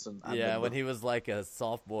Clemson. When he was like a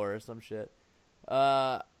sophomore or some shit.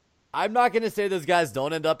 I'm not going to say those guys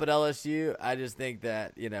don't end up at LSU. I just think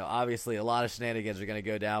that, obviously a lot of shenanigans are going to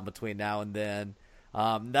go down between now and then.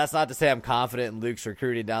 That's not to say I'm confident in Luke's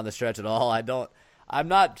recruiting down the stretch at all. I'm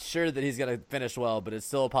not sure that he's going to finish well, but it's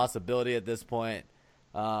still a possibility at this point.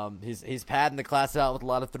 He's padding the class out with a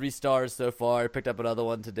lot of 3 stars so far. Picked up another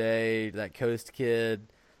one today. That Coast kid,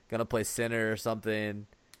 going to play center or something,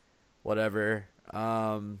 whatever.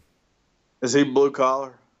 Is he blue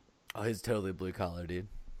collar? Oh, he's totally blue collar, dude.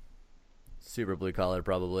 Super blue collar,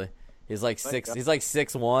 probably. He's like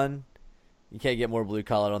 6'1". You can't get more blue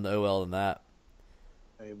collar on the OL than that.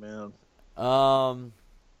 Amen.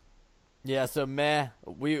 Yeah, so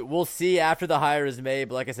we'll see after the hire is made,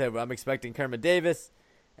 but like I said, I'm expecting Kermit Davis,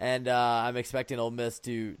 and I'm expecting Ole Miss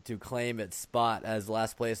to claim its spot as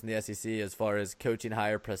last place in the SEC as far as coaching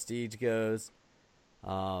hire prestige goes.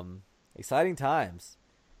 Exciting times.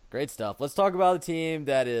 Great stuff. Let's talk about a team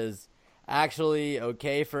that is actually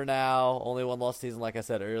okay for now. Only one lost season, like I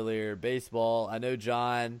said earlier. Baseball. I know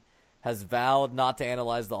John has vowed not to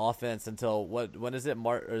analyze the offense until when is it?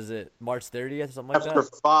 March 30th or something like that? After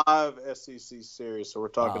 5 SEC series, so we're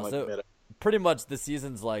talking mid. Pretty much the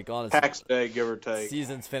season's like on its tax day, give or take.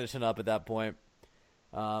 Season's finishing up at that point.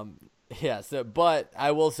 But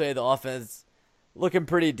I will say the offense looking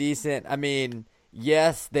pretty decent. I mean,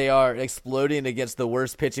 yes, they are exploding against the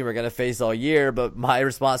worst pitching we're going to face all year, but my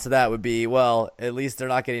response to that would be, well, at least they're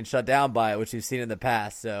not getting shut down by it, which we've seen in the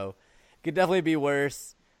past. So it could definitely be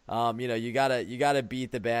worse. You gotta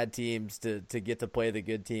beat the bad teams to get to play the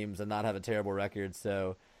good teams and not have a terrible record.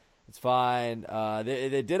 So it's fine.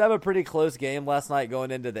 They did have a pretty close game last night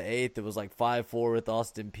going into the 8th. It was like 5-4 with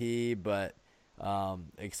Austin Peay, but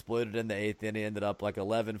exploded in the 8th and it ended up like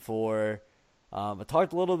 11-4. I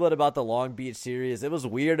talked a little bit about the Long Beach series. It was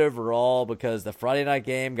weird overall because the Friday night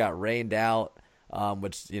game got rained out,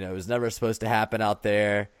 which was never supposed to happen out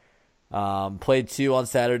there. Played 2 on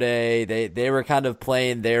Saturday. They were kind of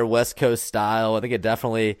playing their West Coast style. I think it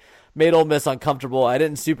definitely made Ole Miss uncomfortable. I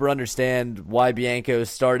didn't super understand why Bianco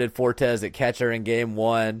started Fortes at catcher in game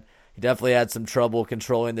 1. He definitely had some trouble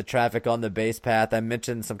controlling the traffic on the base path. I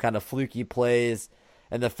mentioned some kind of fluky plays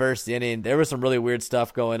in the first inning. There was some really weird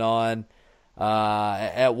stuff going on.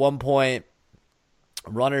 At one point,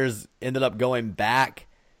 runners ended up going back.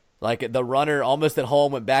 Like the runner almost at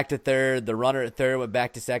home went back to third. The runner at third went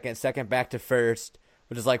back to second. Second back to first,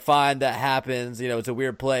 which is like, fine, that happens. You know, it's a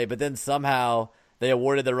weird play. But then somehow they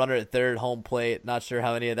awarded the runner at third home plate. Not sure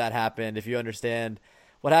how any of that happened. If you understand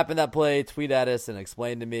what happened that play, tweet at us and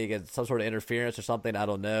explain to me. Get some sort of interference or something. I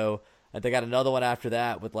don't know. And they got another one after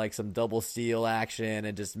that with like some double steal action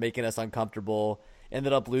and just making us uncomfortable.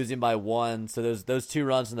 Ended up losing by 1. So those 2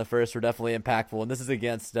 runs in the first were definitely impactful. And this is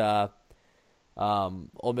against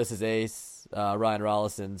Ole Miss's ace, Ryan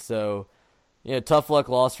Rollison. So, you know, tough luck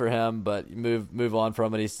loss for him, but move on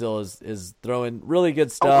from it. He still is throwing really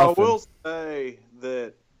good stuff. I will say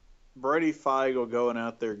that Brady Feigl going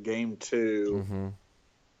out there game 2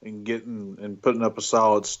 and putting up a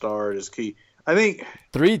solid start is key. I think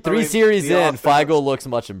three series in, Feigl looks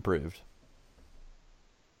much improved.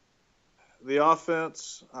 The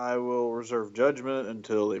offense, I will reserve judgment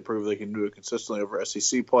until they prove they can do it consistently over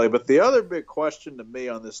SEC play. But the other big question to me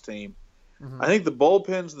on this team, I think the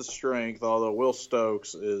bullpen's the strength, although Will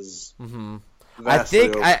Stokes is I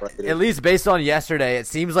think, at least based on yesterday, it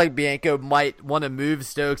seems like Bianco might want to move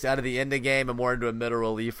Stokes out of the end of game and more into a middle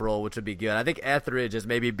relief role, which would be good. I think Etheridge is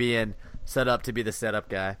maybe being set up to be the setup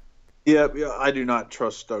guy. Yeah, I do not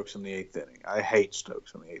trust Stokes in the 8th inning. I hate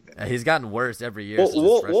Stokes in the 8th inning. He's gotten worse every year.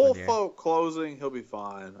 Wolfolk closing, he'll be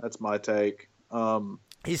fine. That's my take.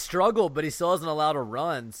 He struggled, but he still hasn't allowed a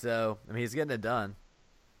run, so I mean he's getting it done.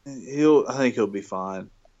 I think he'll be fine.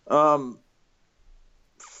 Feigl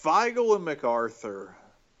and MacArthur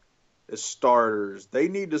as starters, they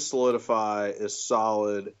need to solidify as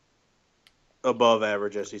solid above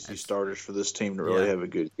average SEC starters for this team to really have a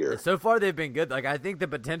good year. So far they've been good. Like I think the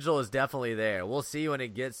potential is definitely there. We'll see when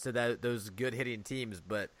it gets to those good hitting teams,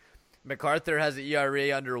 but MacArthur has an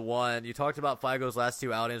ERA under 1. You talked about Feigl's last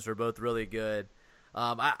 2 outings were both really good.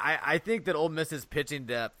 I think that Ole Miss's pitching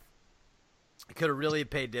depth could have really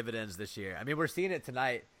paid dividends this year. I mean, we're seeing it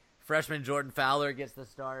tonight. Freshman Jordan Fowler gets the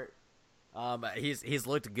start. He's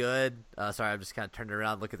looked good. Sorry, I'm just kind of turning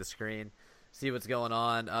around, look at the screen, see what's going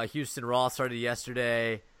on. Houston Ross started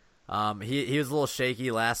yesterday. He was a little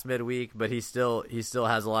shaky last midweek, but he still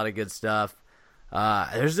has a lot of good stuff.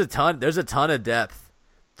 There's a ton of depth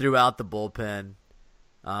throughout the bullpen.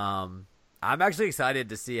 I'm actually excited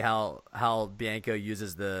to see how Bianco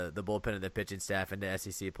uses the bullpen and the pitching staff into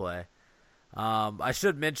SEC play. I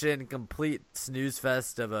should mention complete snooze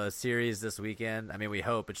fest of a series this weekend. I mean, we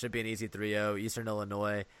hope. It should be an easy 3-0, Eastern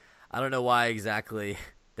Illinois. I don't know why exactly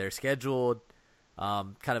they're scheduled.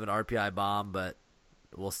 Kind of an RPI bomb, but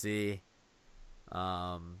we'll see.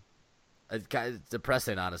 It's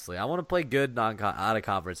depressing, honestly. I want to play good out of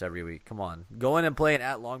conference every week. Come on. Going and playing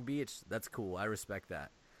at Long Beach, that's cool. I respect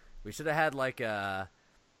that. We should have had like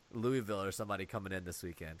Louisville or somebody coming in this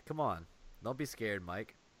weekend. Come on. Don't be scared,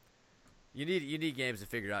 Mike. You need games to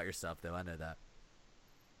figure out yourself, though. I know that.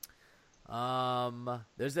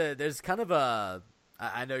 There's kind of a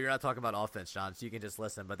I know you're not talking about offense, John, so you can just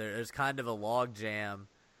listen, but there's kind of a log jam,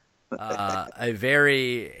 a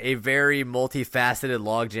very multifaceted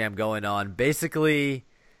log jam going on. Basically,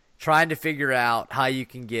 trying to figure out how you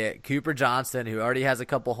can get Cooper Johnson, who already has a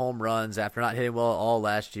couple home runs after not hitting well all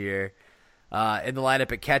last year, in the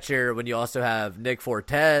lineup at catcher when you also have Nick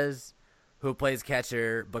Fortes, who plays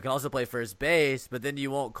catcher but can also play first base, but then you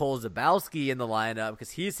want Cole Zabowski in the lineup because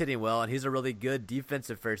he's hitting well, and he's a really good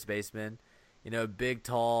defensive first baseman. You know, big,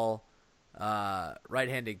 tall,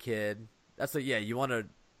 right-handed kid. You want to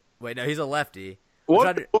 – wait, no, he's a lefty.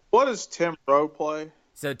 What does Tim Rowe play?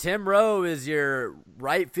 So Tim Rowe is your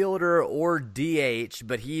right fielder or DH,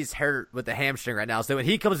 but he's hurt with the hamstring right now. So when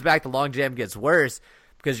he comes back, the long jam gets worse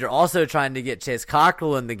because you're also trying to get Chase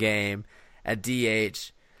Cockrell in the game at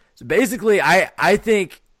DH. So basically, I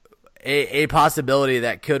think a possibility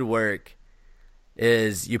that could work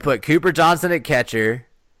is you put Cooper Johnson at catcher,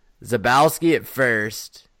 Zabowski at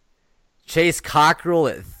first, Chase Cockrell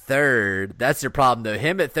at third. That's your problem, though.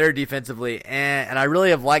 Him at third defensively, and I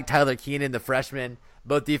really have liked Tyler Keenan, the freshman,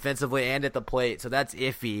 both defensively and at the plate, so that's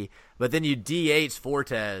iffy. But then you DH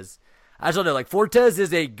Fortes. I just don't know. Like, Fortes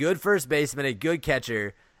is a good first baseman, a good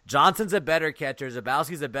catcher. Johnson's a better catcher.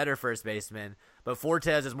 Zabowski's a better first baseman. But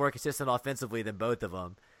Fortes is more consistent offensively than both of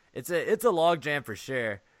them. It's a log jam for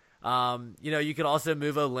sure. You could also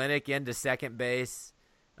move Olenek into second base.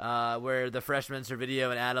 where the freshmen Servideo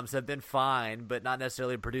and Adams have been fine, but not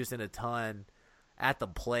necessarily producing a ton at the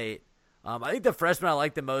plate. I think the freshman I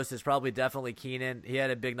like the most is probably definitely Keenan. He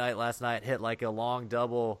had a big night last night, hit like a long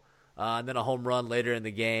double, and then a home run later in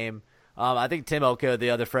the game. I think Tim Elko,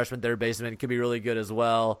 the other freshman third baseman, could be really good as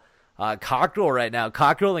well. Cockrell right now.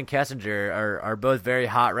 Cockrell and Kessinger are both very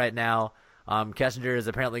hot right now. Kessinger is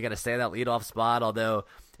apparently going to stay in that leadoff spot, although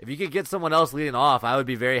if you could get someone else leading off, I would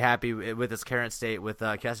be very happy with his current state with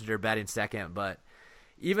Kessinger batting second. But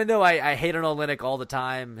even though I hate on Olenek all the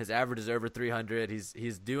time, his average is over 300.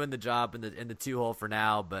 He's doing the job in the two-hole for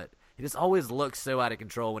now, but he just always looks so out of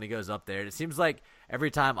control when he goes up there. And it seems like every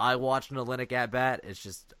time I watch an Olenek at-bat, it's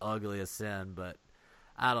just ugly as sin, but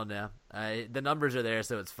I don't know. The numbers are there,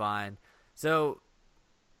 so it's fine. So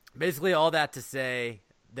basically all that to say,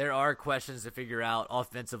 there are questions to figure out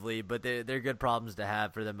offensively, but they're good problems to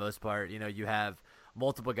have for the most part. You know, you have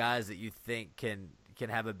multiple guys that you think can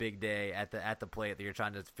have a big day at the plate that you're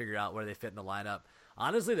trying to figure out where they fit in the lineup.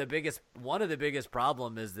 Honestly, one of the biggest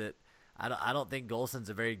problem is that I don't think Golson's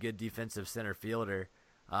a very good defensive center fielder.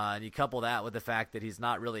 And you couple that with the fact that he's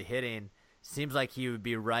not really hitting, seems like he would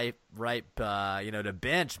be ripe, to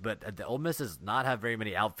bench. But the Ole Miss does not have very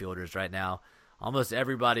many outfielders right now. Almost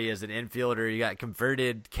everybody is an infielder. You got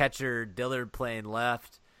converted catcher Dillard playing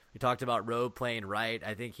left. We talked about Rowe playing right.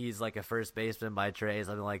 I think he's like a first baseman by trade,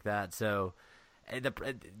 something like that. So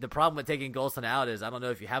the problem with taking Golson out is I don't know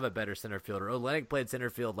if you have a better center fielder. Olenek played center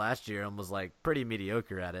field last year and was like pretty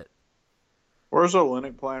mediocre at it. Where's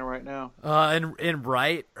Olenek playing right now? In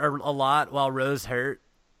right a lot while Rowe's hurt.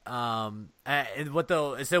 And what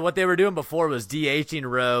they were doing before was DHing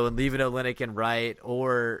Rowe and leaving Olenek in right,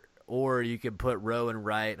 or you could put Rowe in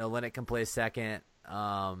right. Olenek can play second.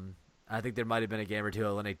 I think there might have been a game or two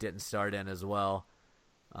Olenek didn't start in as well.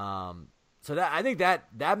 So I think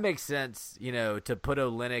that makes sense, to put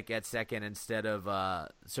Olenek at second instead of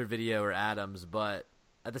Servideo or Adams. But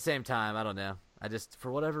at the same time, I don't know. I just,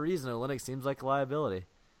 for whatever reason, Olenek seems like a liability.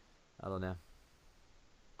 I don't know.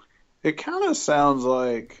 It kind of sounds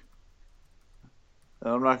like,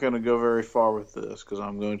 and I'm not going to go very far with this because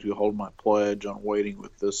I'm going to hold my pledge on waiting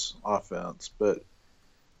with this offense, but it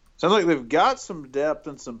sounds like they've got some depth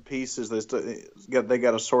and some pieces they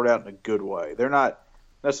got to sort out in a good way. They're not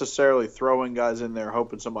necessarily throwing guys in there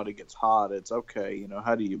hoping somebody gets hot. It's okay,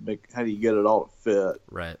 how do you get it all to fit?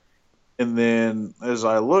 Right. And then as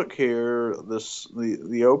I look here,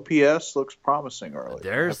 the OPS looks promising early.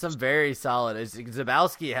 There's some very solid.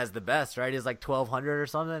 Zabowski has the best, right? He's like 1,200 or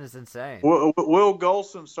something. It's insane. Will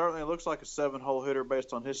Golson certainly looks like a 7-hole hitter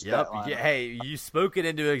based on his stat line. Hey, you spoke it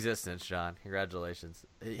into existence, Sean. Congratulations.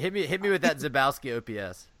 Hit me with that Zabowski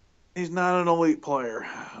OPS. He's not an elite player,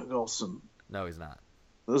 Golson. No, he's not.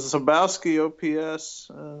 The Zabowski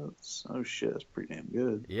OPS, it's pretty damn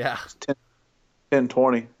good. Yeah. It's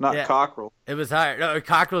 10-20, not Cockrell. It was higher. No,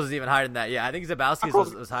 Cockrell was even higher than that. Yeah, I think Zabowski's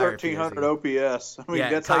was higher. 1,300 OPS. I mean,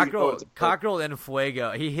 that's Cockrell and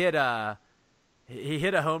Fuego. He hit a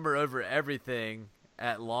homer over everything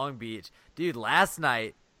at Long Beach. Dude, last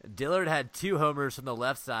night Dillard had 2 homers from the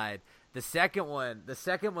left side. The second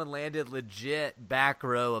one landed legit back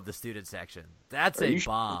row of the student section. That's a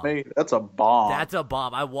bomb. That's a bomb. That's a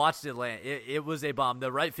bomb. I watched it land. It was a bomb.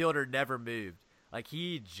 The right fielder never moved. Like,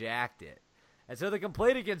 he jacked it. And so the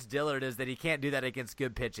complaint against Dillard is that he can't do that against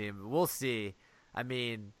good pitching. We'll see. I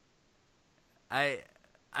mean, I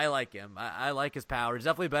like him. I like his power. He's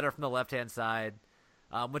definitely better from the left-hand side,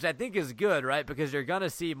 which I think is good, right? Because you're going to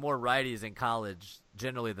see more righties in college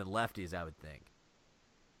generally than lefties, I would think.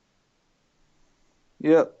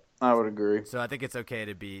 Yep, I would agree. So I think it's okay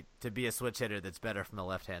to be a switch hitter that's better from the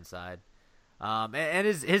left-hand side. And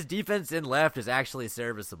his defense in left is actually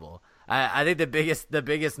serviceable. I think the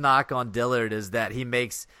biggest knock on Dillard is that he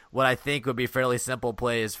makes what I think would be fairly simple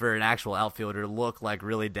plays for an actual outfielder look like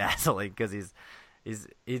really dazzling because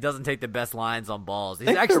he doesn't take the best lines on balls. He's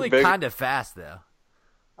actually kind of fast though.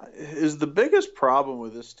 Is the biggest problem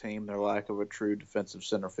with this team their lack of a true defensive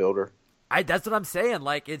center fielder? That's what I'm saying.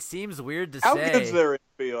 Like, it seems weird to say. How good's their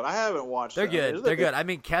infield? I haven't watched. They're good. They're good. I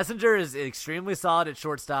mean, Kessinger is extremely solid at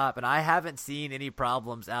shortstop, and I haven't seen any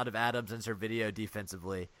problems out of Adams and Servideo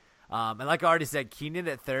defensively. And like I already said, Keenan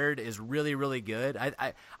at third is really, really good.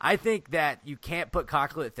 I think that you can't put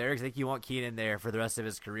Cockrell at third because I think you want Keenan there for the rest of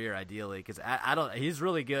his career, ideally, because he's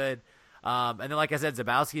really good. And then, like I said,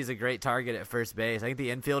 Zabowski is a great target at first base. I think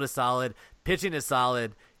the infield is solid. Pitching is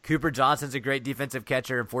solid. Cooper Johnson's a great defensive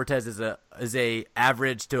catcher, and Fortes is a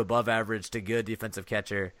average to above average to good defensive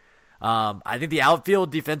catcher. I think the outfield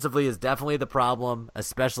defensively is definitely the problem,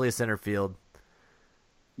 especially center field.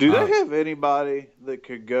 Do they have anybody that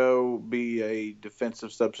could go be a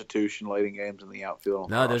defensive substitution late in games in the outfield?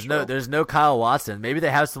 No, there's no Kyle Watson. Maybe they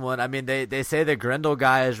have someone. I mean, they say the Grindle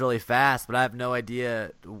guy is really fast, but I have no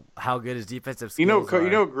idea how good his defensive skills are. You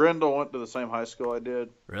know, Grindle went to the same high school I did.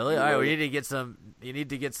 Really? All right, we need to get some. You need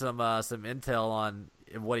to get some intel on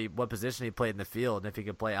what position he played in the field and if he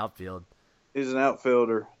could play outfield. He's an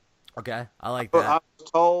outfielder. Okay, I like But that. I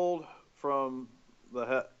was told from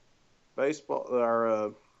the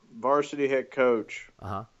our varsity head coach,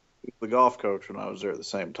 the golf coach when I was there at the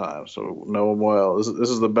same time, so know him well. This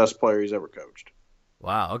is the best player he's ever coached.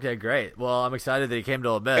 Wow. Okay, great. Well, I'm excited that he came to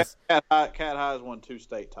Ole Miss. Cat High has won 2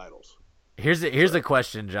 state titles. Here's the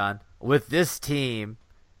question, John. With this team,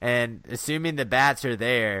 and assuming the bats are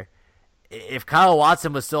there, if Kyle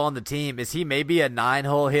Watson was still on the team, is he maybe a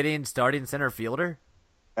 9-hole hitting starting center fielder?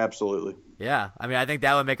 Absolutely. Yeah. I mean, I think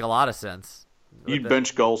that would make a lot of sense. You'd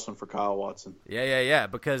bench Golson for Kyle Watson. Yeah.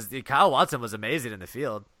 Because Kyle Watson was amazing in the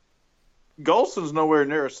field. Golson's nowhere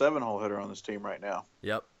near a 7-hole hitter on this team right now.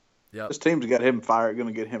 Yep. This team's got him fired. Going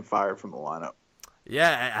to get him fired from the lineup.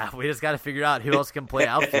 Yeah, we just got to figure out who else can play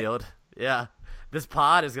outfield. Yeah, this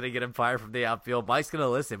pod is going to get him fired from the outfield. Mike's going to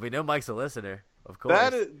listen. We know Mike's a listener, of course.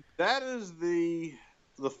 That is the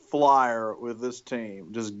flyer with this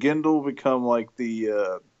team. Does Gendel become like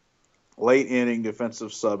the late inning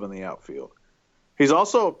defensive sub in the outfield? He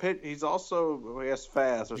has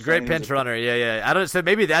fast. Great pinch runner. Yeah. I don't. So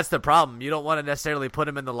maybe that's the problem. You don't want to necessarily put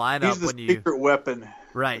him in the lineup He's the when you secret weapon.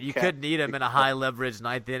 Right. You could need him in a high leverage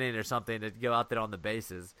 9th inning or something to go out there on the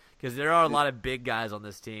bases because there are a lot of big guys on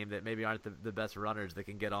this team that maybe aren't the best runners that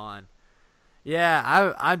can get on.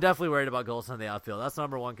 Yeah, I'm definitely worried about Golson in the outfield. That's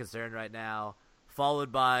number one concern right now,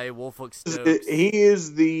 followed by Woolfolk Stokes. He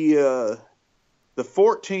is the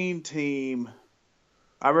 14 team.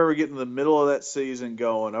 I remember getting in the middle of that season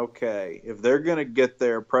going, okay, if they're going to get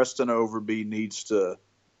there, Preston Overbey needs to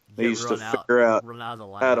figure out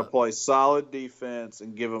how to play solid defense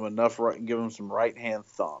and give him some right-hand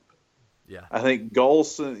thump. Yeah. I think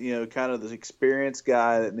Golson, kind of the experienced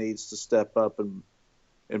guy that needs to step up and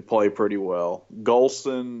play pretty well.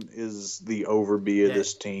 Golson is the Overbey of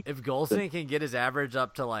this team. If Golson can get his average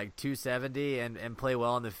up to like 270 and play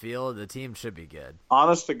well in the field, the team should be good.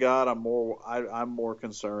 Honest to God, I'm more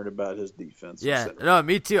concerned about his defense. Yeah, no,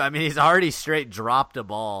 me too. I mean, he's already straight dropped a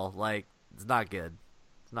ball. Like, it's not good.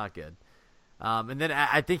 It's not good. And then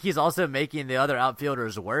I think he's also making the other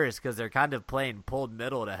outfielders worse because they're kind of playing pulled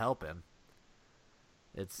middle to help him.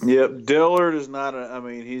 Dillard is not.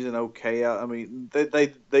 He's an okay out. I mean,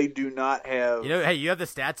 they do not have. Hey, you have the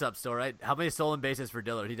stats up still, right? How many stolen bases for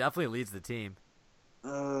Dillard? He definitely leads the team.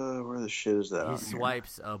 Where the shit is that? He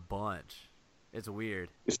swipes a bunch. It's weird.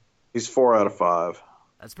 He's 4 out of 5.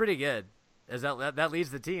 That's pretty good. Is that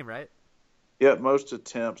leads the team, right? Yeah, most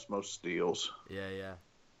attempts, most steals. Yeah.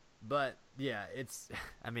 But yeah,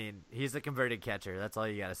 he's a converted catcher. That's all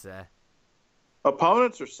you gotta say.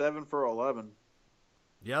 Opponents are 7 for 11.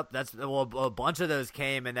 Yep, a bunch of those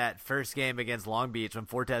came in that first game against Long Beach when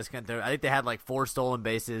Fortes couldn't throw. I think they had like 4 stolen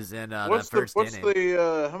bases in that first inning.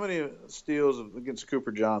 How many steals against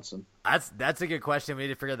Cooper Johnson? That's a good question. We need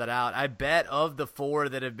to figure that out. I bet of the 4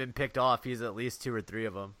 that have been picked off, he's at least 2 or 3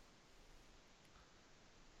 of them.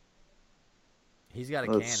 He's got a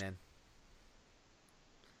cannon.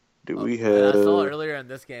 I saw earlier in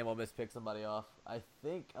this game, Ole Miss picked somebody off.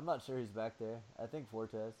 I'm not sure who's back there. I think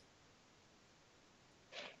Fortes.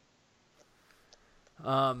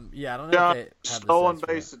 I don't know if they have stolen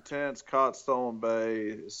base attempts, caught stolen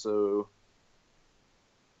base. So,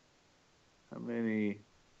 how many?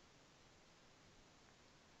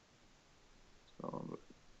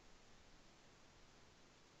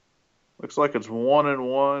 Looks like it's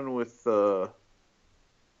 1-1 with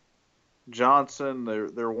Johnson.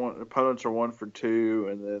 Opponents are 1 for 2,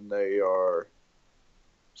 and then they are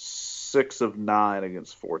 6 of 9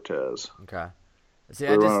 against Fortes. Okay.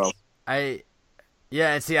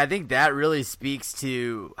 I think that really speaks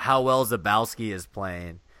to how well Zabowski is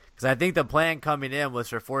playing. Because I think the plan coming in was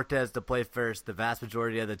for Fortes to play first the vast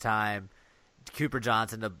majority of the time, Cooper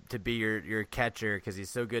Johnson to be your catcher because he's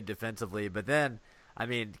so good defensively. But then,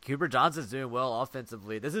 Cooper Johnson's doing well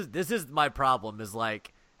offensively. This is my problem is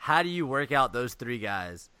like, how do you work out those 3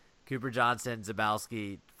 guys? Cooper Johnson,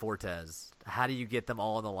 Zabowski, Fortes. How do you get them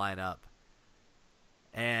all in the lineup?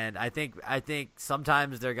 And I think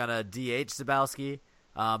sometimes they're gonna DH Zabowski,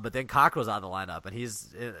 but then Cockrell's out of the lineup, and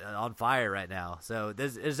he's on fire right now. So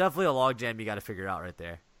there's definitely a logjam you got to figure out right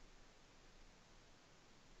there.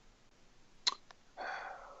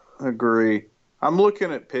 Agree. I'm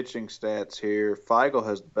looking at pitching stats here. Feigl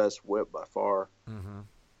has the best whip by far. Mm-hmm.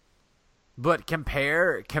 But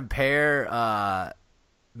compare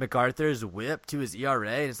MacArthur's whip to his ERA,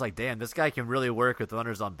 and it's like, damn, this guy can really work with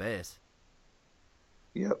runners on base.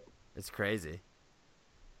 Yep. It's crazy.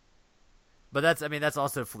 But that's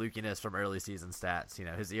also flukiness from early season stats. You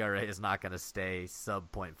know, his ERA is not going to stay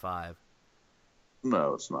sub 0.5.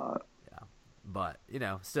 No, it's not. Yeah, but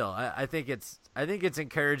still, I think it's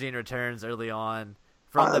encouraging returns early on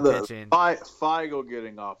from the pitching. Feigl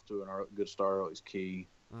getting off to a good start early is key.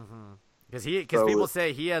 Because people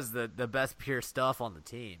say he has the best pure stuff on the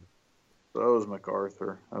team. So is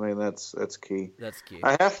MacArthur. I mean, that's key. That's key.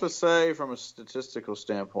 I have to say, from a statistical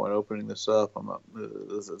standpoint, opening this up,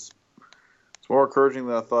 it's more encouraging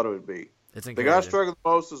than I thought it would be. It's the encouraging. guy struggling the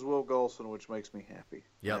most is Will Golson, which makes me happy.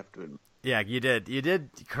 Yep. I have to admit. Yeah, you did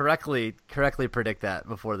correctly predict that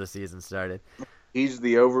before the season started. He's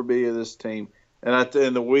the Overbey of this team, and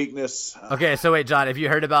the weakness. Okay, so wait, John, have you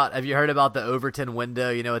heard about the Overton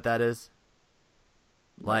window? You know what that is?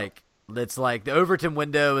 Like, it's like the Overton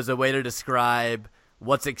window is a way to describe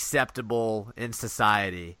what's acceptable in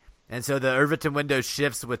society. And so the Overton window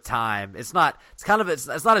shifts with time. It's not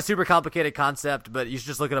a super complicated concept, but you should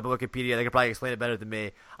just look it up on Wikipedia. They could probably explain it better than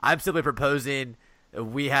me. I'm simply proposing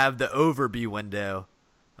we have the Overbey window.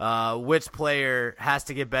 Which player has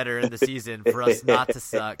to get better in the season for us not to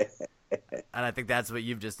suck? And I think that's what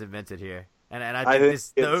you've just invented here. And I think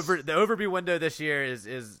the Overbey window this year is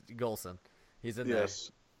Golson. He's in there.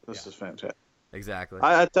 Yes, this is fantastic. Exactly.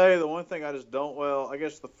 I tell you, the one thing I just don't I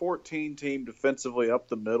guess the 14 team defensively up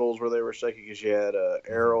the middles where they were shaky because you had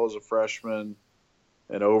Arrow as a freshman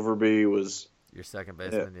and Overbey was your second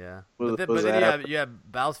baseman, yeah. Was, but was then you have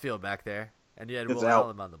Bousfield back there, and you had Will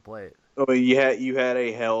Allen on the plate. I mean, you had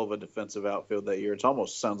a hell of a defensive outfield that year. It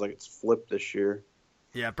almost sounds like it's flipped this year.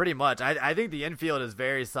 Yeah, pretty much. I think the infield is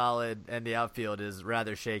very solid, and the outfield is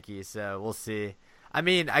rather shaky, so we'll see. I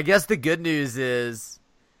mean, I guess the good news is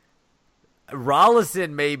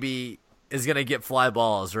Rollison maybe is going to get fly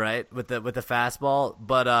balls, right, with the fastball,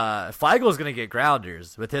 but Feigel's going to get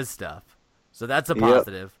grounders with his stuff. So that's a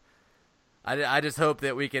positive. Yep. I just hope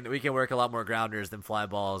that we can work a lot more grounders than fly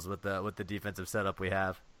balls with the defensive setup we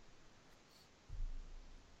have.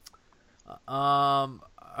 All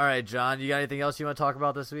right, John, you got anything else you want to talk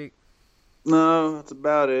about this week? No, that's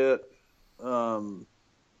about it.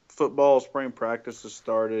 Football spring practice has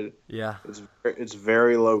started. Yeah. It's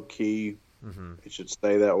very low key. Mm-hmm. It should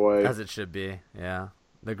stay that way. As it should be, yeah.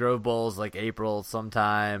 The Grove Bowl's like April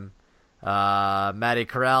sometime. Matty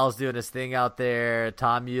Corral's doing his thing out there.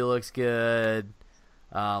 Tom Yu looks good.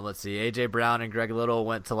 Let's see. A.J. Brown and Greg Little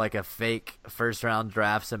went to like a fake first-round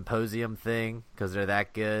draft symposium thing because they're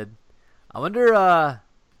that good. I wonder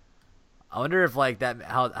if like that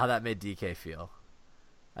how that made DK feel.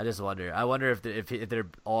 I just wonder. I wonder if they're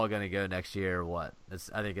all going to go next year or what.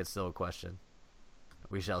 I think it's still a question.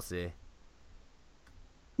 We shall see.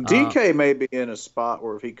 DK may be in a spot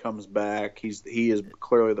where if he comes back, he is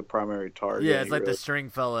clearly the primary target. Yeah, it's like the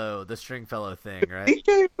Stringfellow thing, right?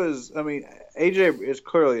 DK was. I mean, AJ is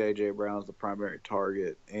clearly AJ Brown's the primary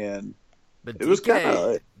target, and but it was kind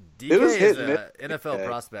of. DK is an NFL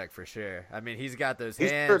prospect for sure. I mean, he's got those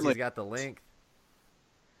hands. He's got the length.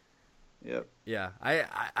 Yep. Yeah.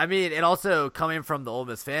 I mean, and also coming from the Ole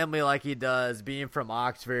Miss family like he does, being from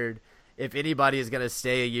Oxford, if anybody is going to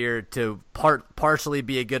stay a year to partially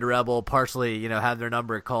be a good Rebel, partially, have their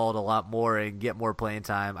number called a lot more and get more playing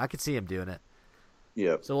time, I could see him doing it.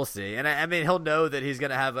 Yep. So we'll see. And I mean, he'll know that he's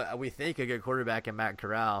going to have, we think, a good quarterback in Matt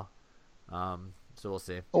Corral. So we'll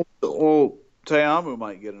see. Well, Teamu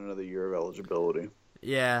might get another year of eligibility.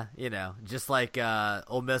 Yeah, just like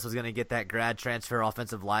Ole Miss was going to get that grad transfer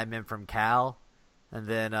offensive lineman from Cal, and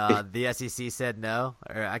then the SEC said no.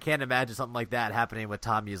 Or I can't imagine something like that happening with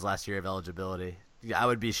Tom U's last year of eligibility. I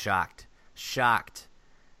would be shocked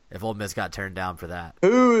if Ole Miss got turned down for that.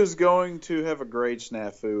 Who is going to have a great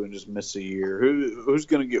snafu and just miss a year? Who's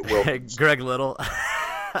going to get Wilkins? Greg Little,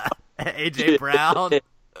 AJ Brown.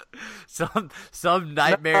 Some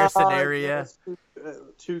nightmare scenario.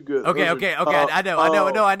 Too good. Okay. I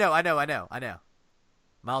know.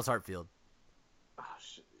 Miles Hartfield.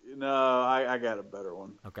 No, I got a better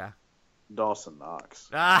one. Okay. Dawson Knox.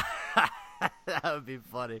 That would be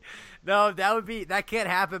funny. No, that can't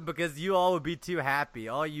happen because you all would be too happy.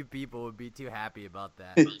 All you people would be too happy about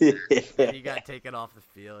that. And you got taken off the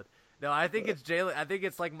field. No, I think it's Jalen. I think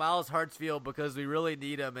it's like Miles Hartsfield because we really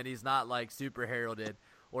need him and he's not like super heralded.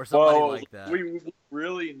 Or somebody like that. We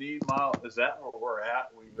really need Miles. Is that where we're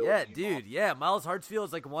at? Yeah, Miles Hartsfield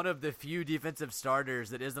is like one of the few defensive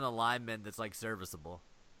starters that isn't a lineman that's like serviceable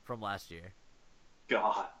from last year.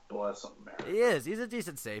 God bless him, man. He is. He's a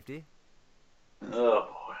decent safety. Oh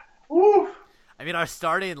boy. Woo. I mean, our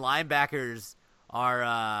starting linebackers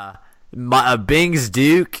are Bings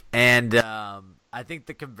Duke and I think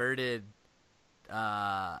the converted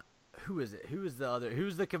who is it?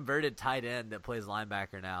 Who's the converted tight end that plays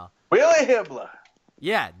linebacker now? Willie Hibbler.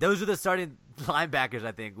 Yeah, those are the starting linebackers,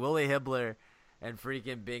 I think. Willie Hibbler and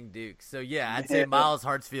freaking Bing Duke. So, yeah, I'd say Miles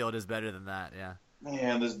Hartsfield is better than that, yeah.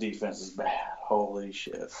 Man, this defense is bad. Holy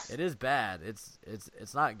shit. It is bad.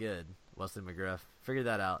 It's not good, Wesley McGriff. Figure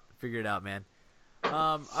that out. Figure it out, man.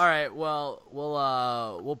 All right, well,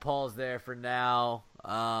 we'll pause there for now.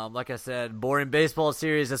 Like I said, boring baseball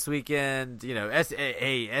series this weekend. You know,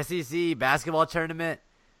 SEC basketball tournament.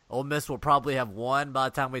 Ole Miss will probably have won by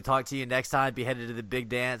the time we talk to you next time. Be headed to the big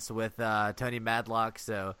dance with Tony Madlock.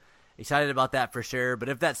 So excited about that for sure. But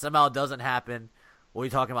if that somehow doesn't happen, we'll be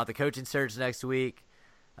talking about the coaching search next week.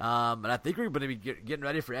 And I think we're going to be getting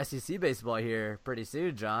ready for SEC baseball here pretty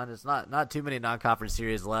soon, John. It's not too many non-conference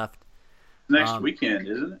series left. Next weekend,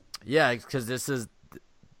 isn't it? Yeah, because this is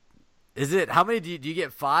it? How many do you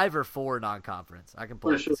get? 5 or 4 non-conference? I can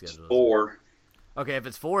pull up the schedule. 4. Okay, if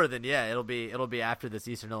it's 4, then yeah, it'll be after this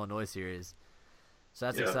Eastern Illinois series. So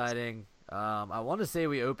that's exciting. I want to say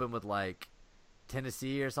we open with like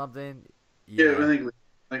Tennessee or something. Yeah,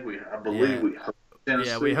 I believe we host Tennessee.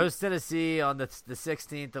 Yeah, we host Tennessee on the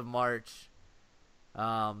 16th of March.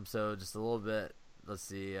 So just a little bit. Let's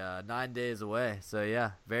see, 9 days away. So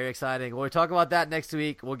yeah, very exciting. We'll talk about that next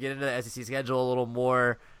week. We'll get into the SEC schedule a little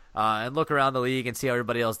more and look around the league and see how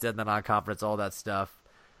everybody else did in the non-conference, all that stuff.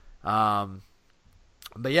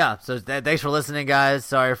 But yeah, so thanks for listening, guys.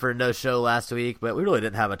 Sorry for no show last week, but we really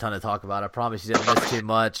didn't have a ton to talk about. I promise you didn't miss too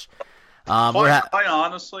much. Quite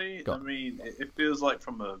honestly, I mean, it feels like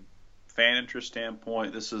from a fan interest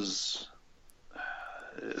standpoint, this is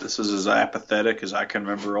as apathetic as I can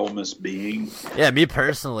remember Ole Miss being. Yeah, me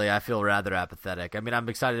personally, I feel rather apathetic. I mean, I'm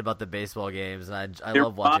excited about the baseball games, and I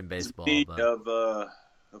love watching baseball.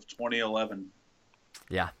 Of 2011.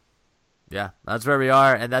 Yeah, that's where we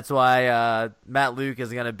are, and that's why Matt Luke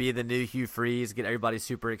is going to be the new Hugh Freeze. Get everybody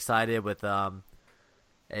super excited with what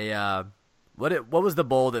was the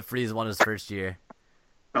bowl that Freeze won his first year?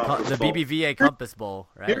 The BBVA Compass Bowl,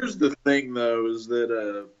 right? Here's the thing, though, is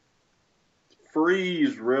that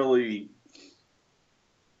Freeze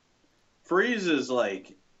is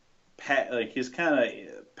like his kind of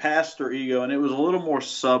pastor ego, and it was a little more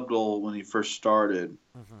subtle when he first started.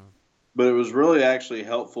 Mm-hmm. But it was really actually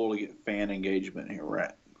helpful to get fan engagement here,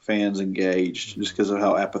 right? Fans engaged, just because of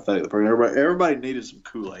how apathetic the program. Everybody needed some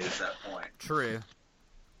Kool-Aid at that point. True.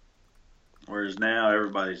 Whereas now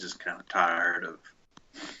everybody's just kind of tired of.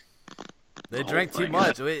 They drank too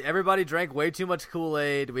much. Everybody drank way too much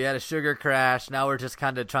Kool-Aid. We had a sugar crash. Now we're just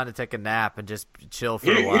kind of trying to take a nap and just chill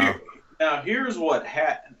for a while. Now here's what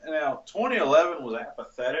happened. Now 2011 was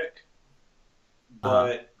apathetic,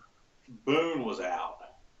 but Boone was out.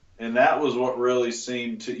 And that was what really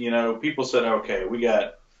seemed to, people said, okay,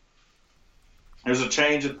 there's a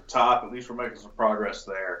change at the top. At least we're making some progress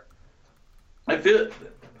there. I'm going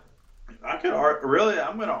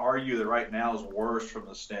to argue that right now is worse from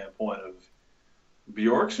the standpoint of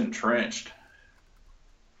Bjork's entrenched.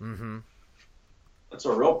 Mm-hmm. That's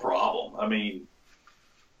a real problem. I mean,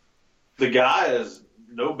 the guy is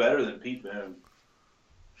no better than Pete Boone.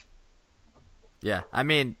 Yeah, I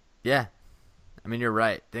mean, you're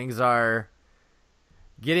right. Things are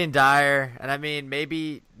getting dire, and I mean,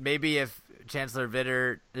 maybe if Chancellor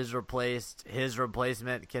Vitter is replaced, his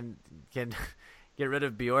replacement can get rid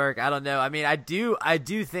of Bjork. I don't know. I mean, I do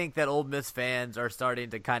think that Ole Miss fans are starting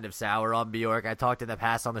to kind of sour on Bjork. I talked in the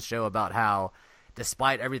past on the show about how,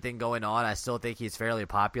 despite everything going on, I still think he's fairly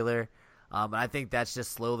popular. And I think that's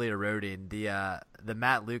just slowly eroding. The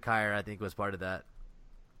Matt Luke hire, I think, was part of that.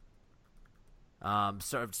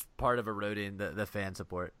 Sort of part of eroding the fan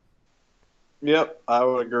support. Yep, I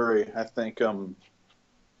would agree. I think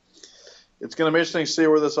it's going to be interesting to see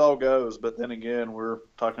where this all goes. But then again, we're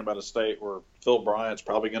talking about a state where Phil Bryant's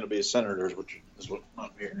probably going to be a senator, which is what I'm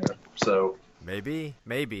hearing. So maybe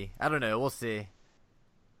I don't know. We'll see.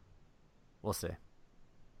 It's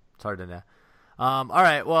hard to know. All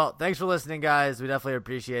right. Well, thanks for listening, guys. We definitely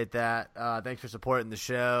appreciate that. Thanks for supporting the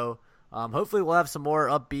show. Hopefully we'll have some more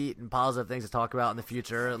upbeat and positive things to talk about in the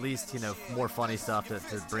future, or at least, more funny stuff to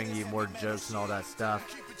bring you more jokes and all that stuff.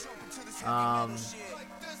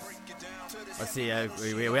 Let's see,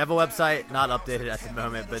 we have a website, not updated at the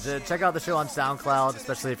moment, but check out the show on SoundCloud,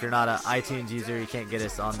 especially if you're not an iTunes user. You can't get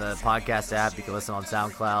us on the podcast app. You can listen on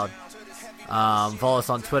SoundCloud. Follow us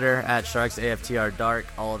on Twitter at SharksAFTRDark,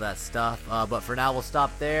 all of that stuff. But for now, we'll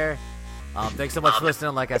stop there. Thanks so much for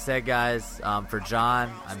listening. Like I said, guys, for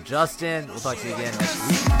John, I'm Justin. We'll talk to you again next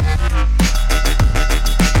week.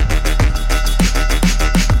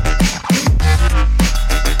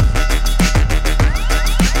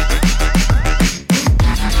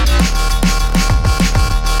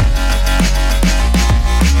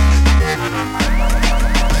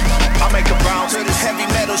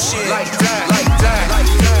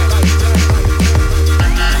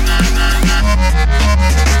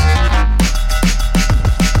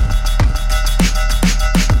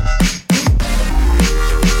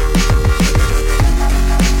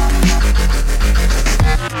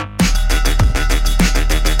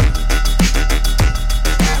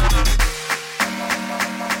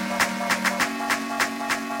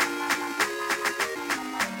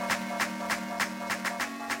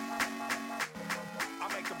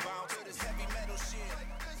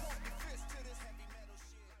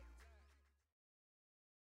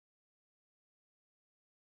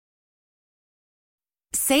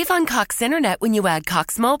 Save on Cox Internet when you add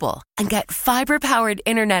Cox Mobile and get fiber-powered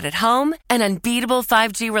internet at home and unbeatable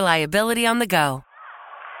 5G reliability on the go.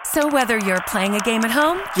 So whether you're playing a game at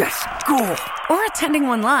home, Yes, goal. or attending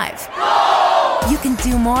one live, you can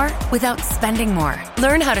do more without spending more.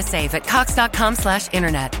 Learn how to save at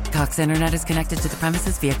cox.com/internet. Cox Internet is connected to the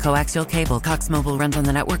premises via coaxial cable. Cox Mobile runs on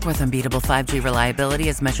the network with unbeatable 5G reliability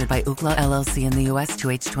as measured by Ookla LLC in the U.S. to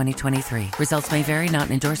H 2023. Results may vary, not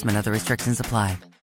an endorsement. Other restrictions apply.